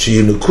level.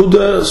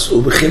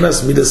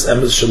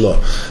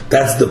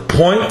 That's the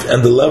point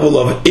and the level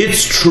of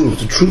its truth,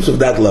 the truth of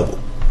that level.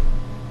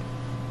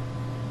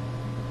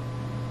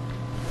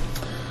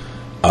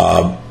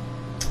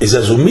 It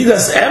says,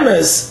 "Umidas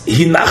emes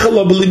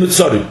hinachalo b'li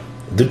mitzorim."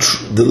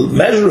 The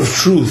measure of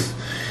truth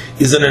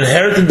is an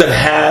inheritance that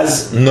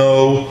has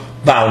no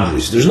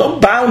boundaries. There's no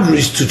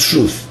boundaries to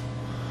truth,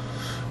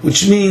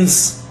 which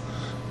means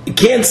you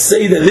can't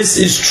say that this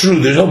is true.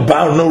 There's no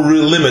bound, no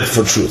real limit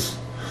for truth.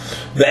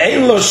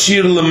 Ve'ein lo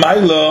shir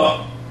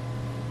l'mayla,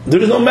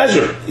 there is no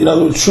measure. You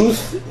know, the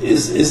truth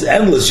is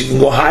endless. You can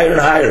go higher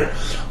and higher,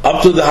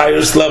 up to the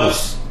highest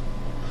levels.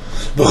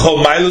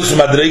 V'chol mailus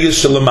madreges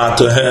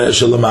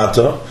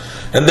shalamata,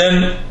 and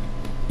then,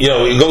 you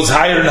know, it goes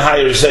higher and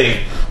higher,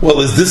 saying,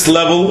 well, is this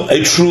level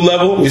a true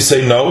level? We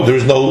say no,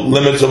 there's no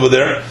limits over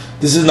there.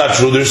 This is not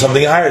true, there's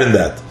something higher than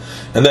that.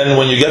 And then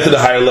when you get to the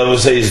higher level,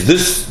 say, is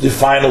this the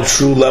final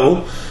true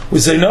level? We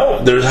say, no,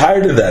 there's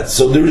higher than that.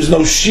 So there is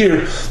no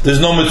sheer, there's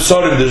no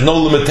mitzorim, there's no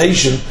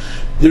limitation.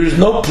 There is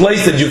no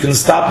place that you can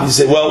stop and you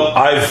say, well,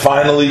 I've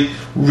finally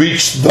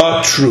reached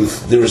the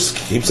truth. There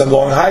keeps on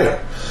going higher.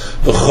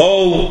 The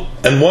whole,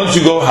 and once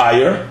you go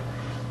higher,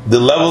 the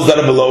levels that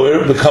are below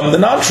here become the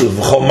non-truth.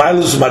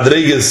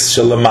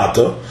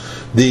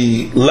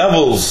 The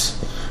levels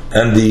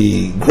and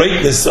the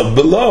greatness of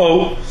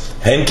below,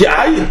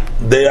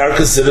 they are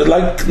considered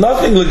like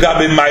nothing.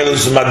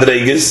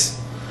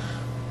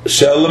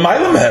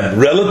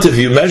 Relative,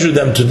 you measure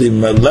them to the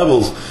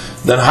levels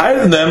that higher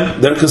than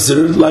them, they're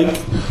considered like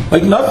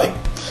nothing.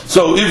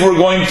 So if we're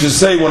going to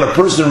say when a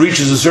person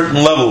reaches a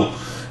certain level,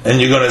 and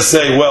you're going to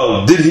say,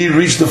 well, did he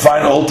reach the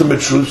final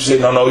ultimate truth? You say,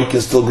 no, he can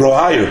still grow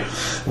higher.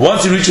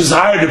 Once he reaches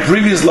higher, the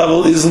previous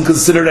level isn't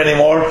considered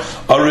anymore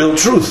a real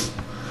truth.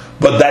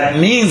 But that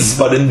means,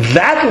 but in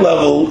that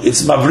level,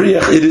 it's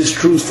mavriach, it is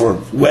truthful.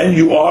 When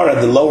you are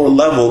at the lower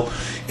level,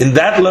 in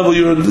that level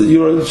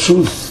you're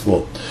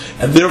truthful.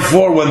 And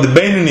therefore, when the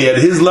Beinoni at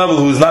his level,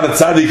 who is not a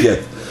tzaddik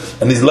yet,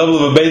 and his level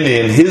of a Beinoni,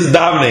 and his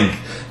davening,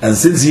 and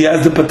since he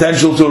has the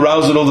potential to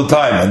arouse it all the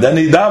time, and then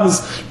he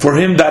davens, for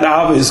him that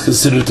av is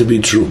considered to be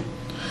true.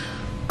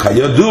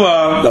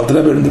 Kayodua, the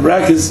Rebbe in the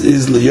brackets,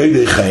 is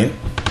liyoidei chayin.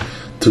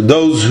 To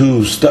those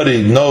who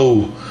study,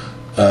 know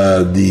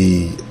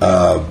the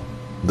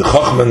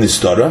Chochmah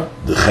Nistara,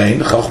 the Chayin,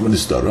 the Chochmah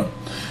Nistara,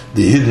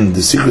 the hidden,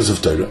 the secrets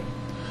of Torah.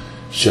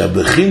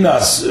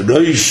 Shebechinas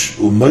roish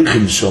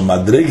u'moichin shel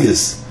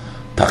madreges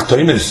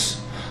tachtonis,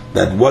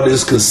 that what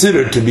is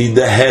considered to be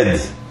the head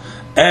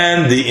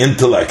and the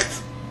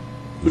intellect,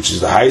 which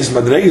is the highest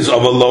madreges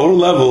of a lower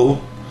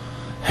level,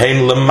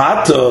 hein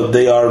lemata,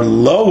 they are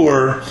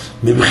lower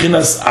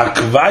mibechinas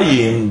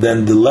akvayim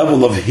than the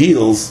level of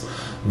heels,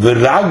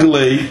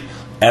 v'raglei,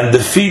 and the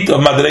feet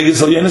of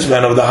madreges al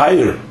yenisman, of the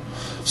higher.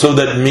 So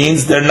that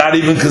means they're not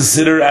even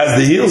considered as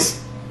the heels.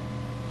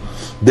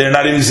 They're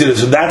not even considered.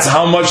 So that's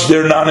how much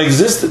they're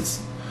non-existence.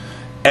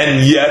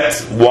 And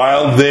yet,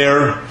 while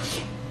they're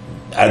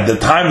at the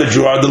time that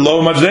you are the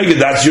lower madrega,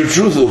 that's your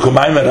truth.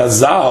 U'kumayim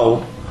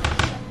Razal,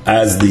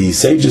 as the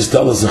sages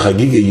tell us in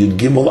Chagiga Yud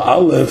Gimel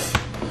Aleph,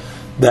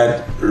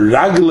 that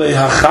Raglei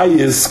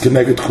HaChayis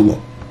Keneged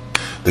Kulam.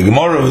 The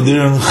Gemara of the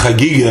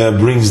Chagiga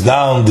brings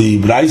down the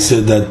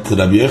Braisa that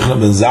Rabbi Yochanan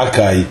ben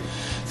Zakkai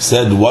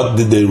said, what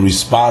did they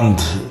respond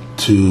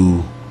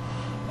to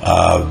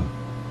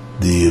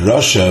the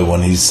Rasha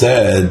when he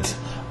said,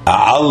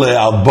 A'ale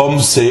albom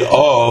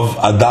se'ov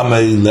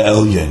adamei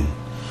le'elyon.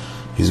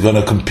 He's going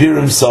to compare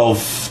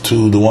himself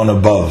to the one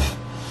above.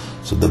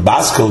 So the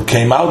Baskel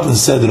came out and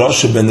said,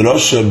 Rasha ben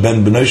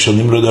Benoy Shel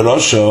Nimrod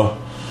Rasha,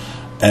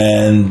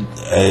 and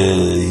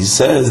he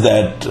says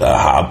that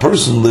a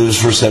person lives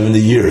for 70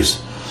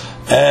 years.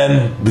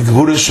 And from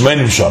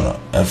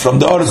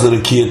the Oretz, the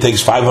Rikiya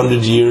takes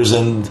 500 years,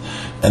 and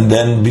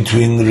then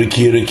between the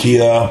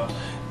Rikiya,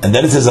 and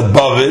then it says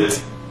above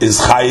it is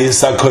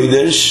Chayis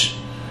HaKodesh,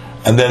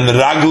 and then the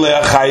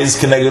Ragle HaChayis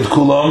Keneged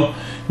Kulam,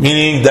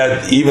 meaning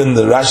that even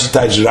the Rashi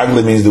Taich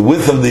Ragle means the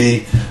width of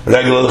the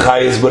Ragle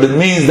HaChayis, but it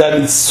means that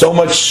it's so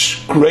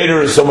much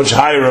greater, so much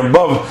higher and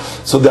above.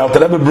 So the Alter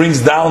Rebbe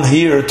brings down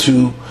here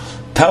to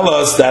tell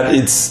us that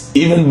it's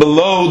even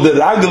below the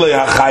Ragle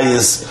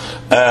HaChayis,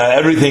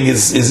 everything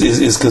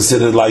is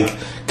considered like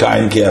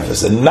Kain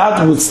Ke'efes. And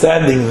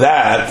notwithstanding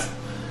that,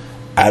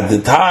 at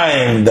the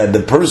time that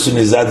the person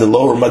is at the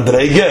lower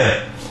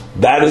Madrege,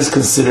 that is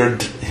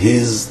considered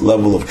his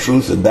level of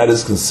truth, and that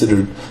is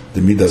considered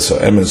the Midas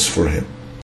HaEmes for him.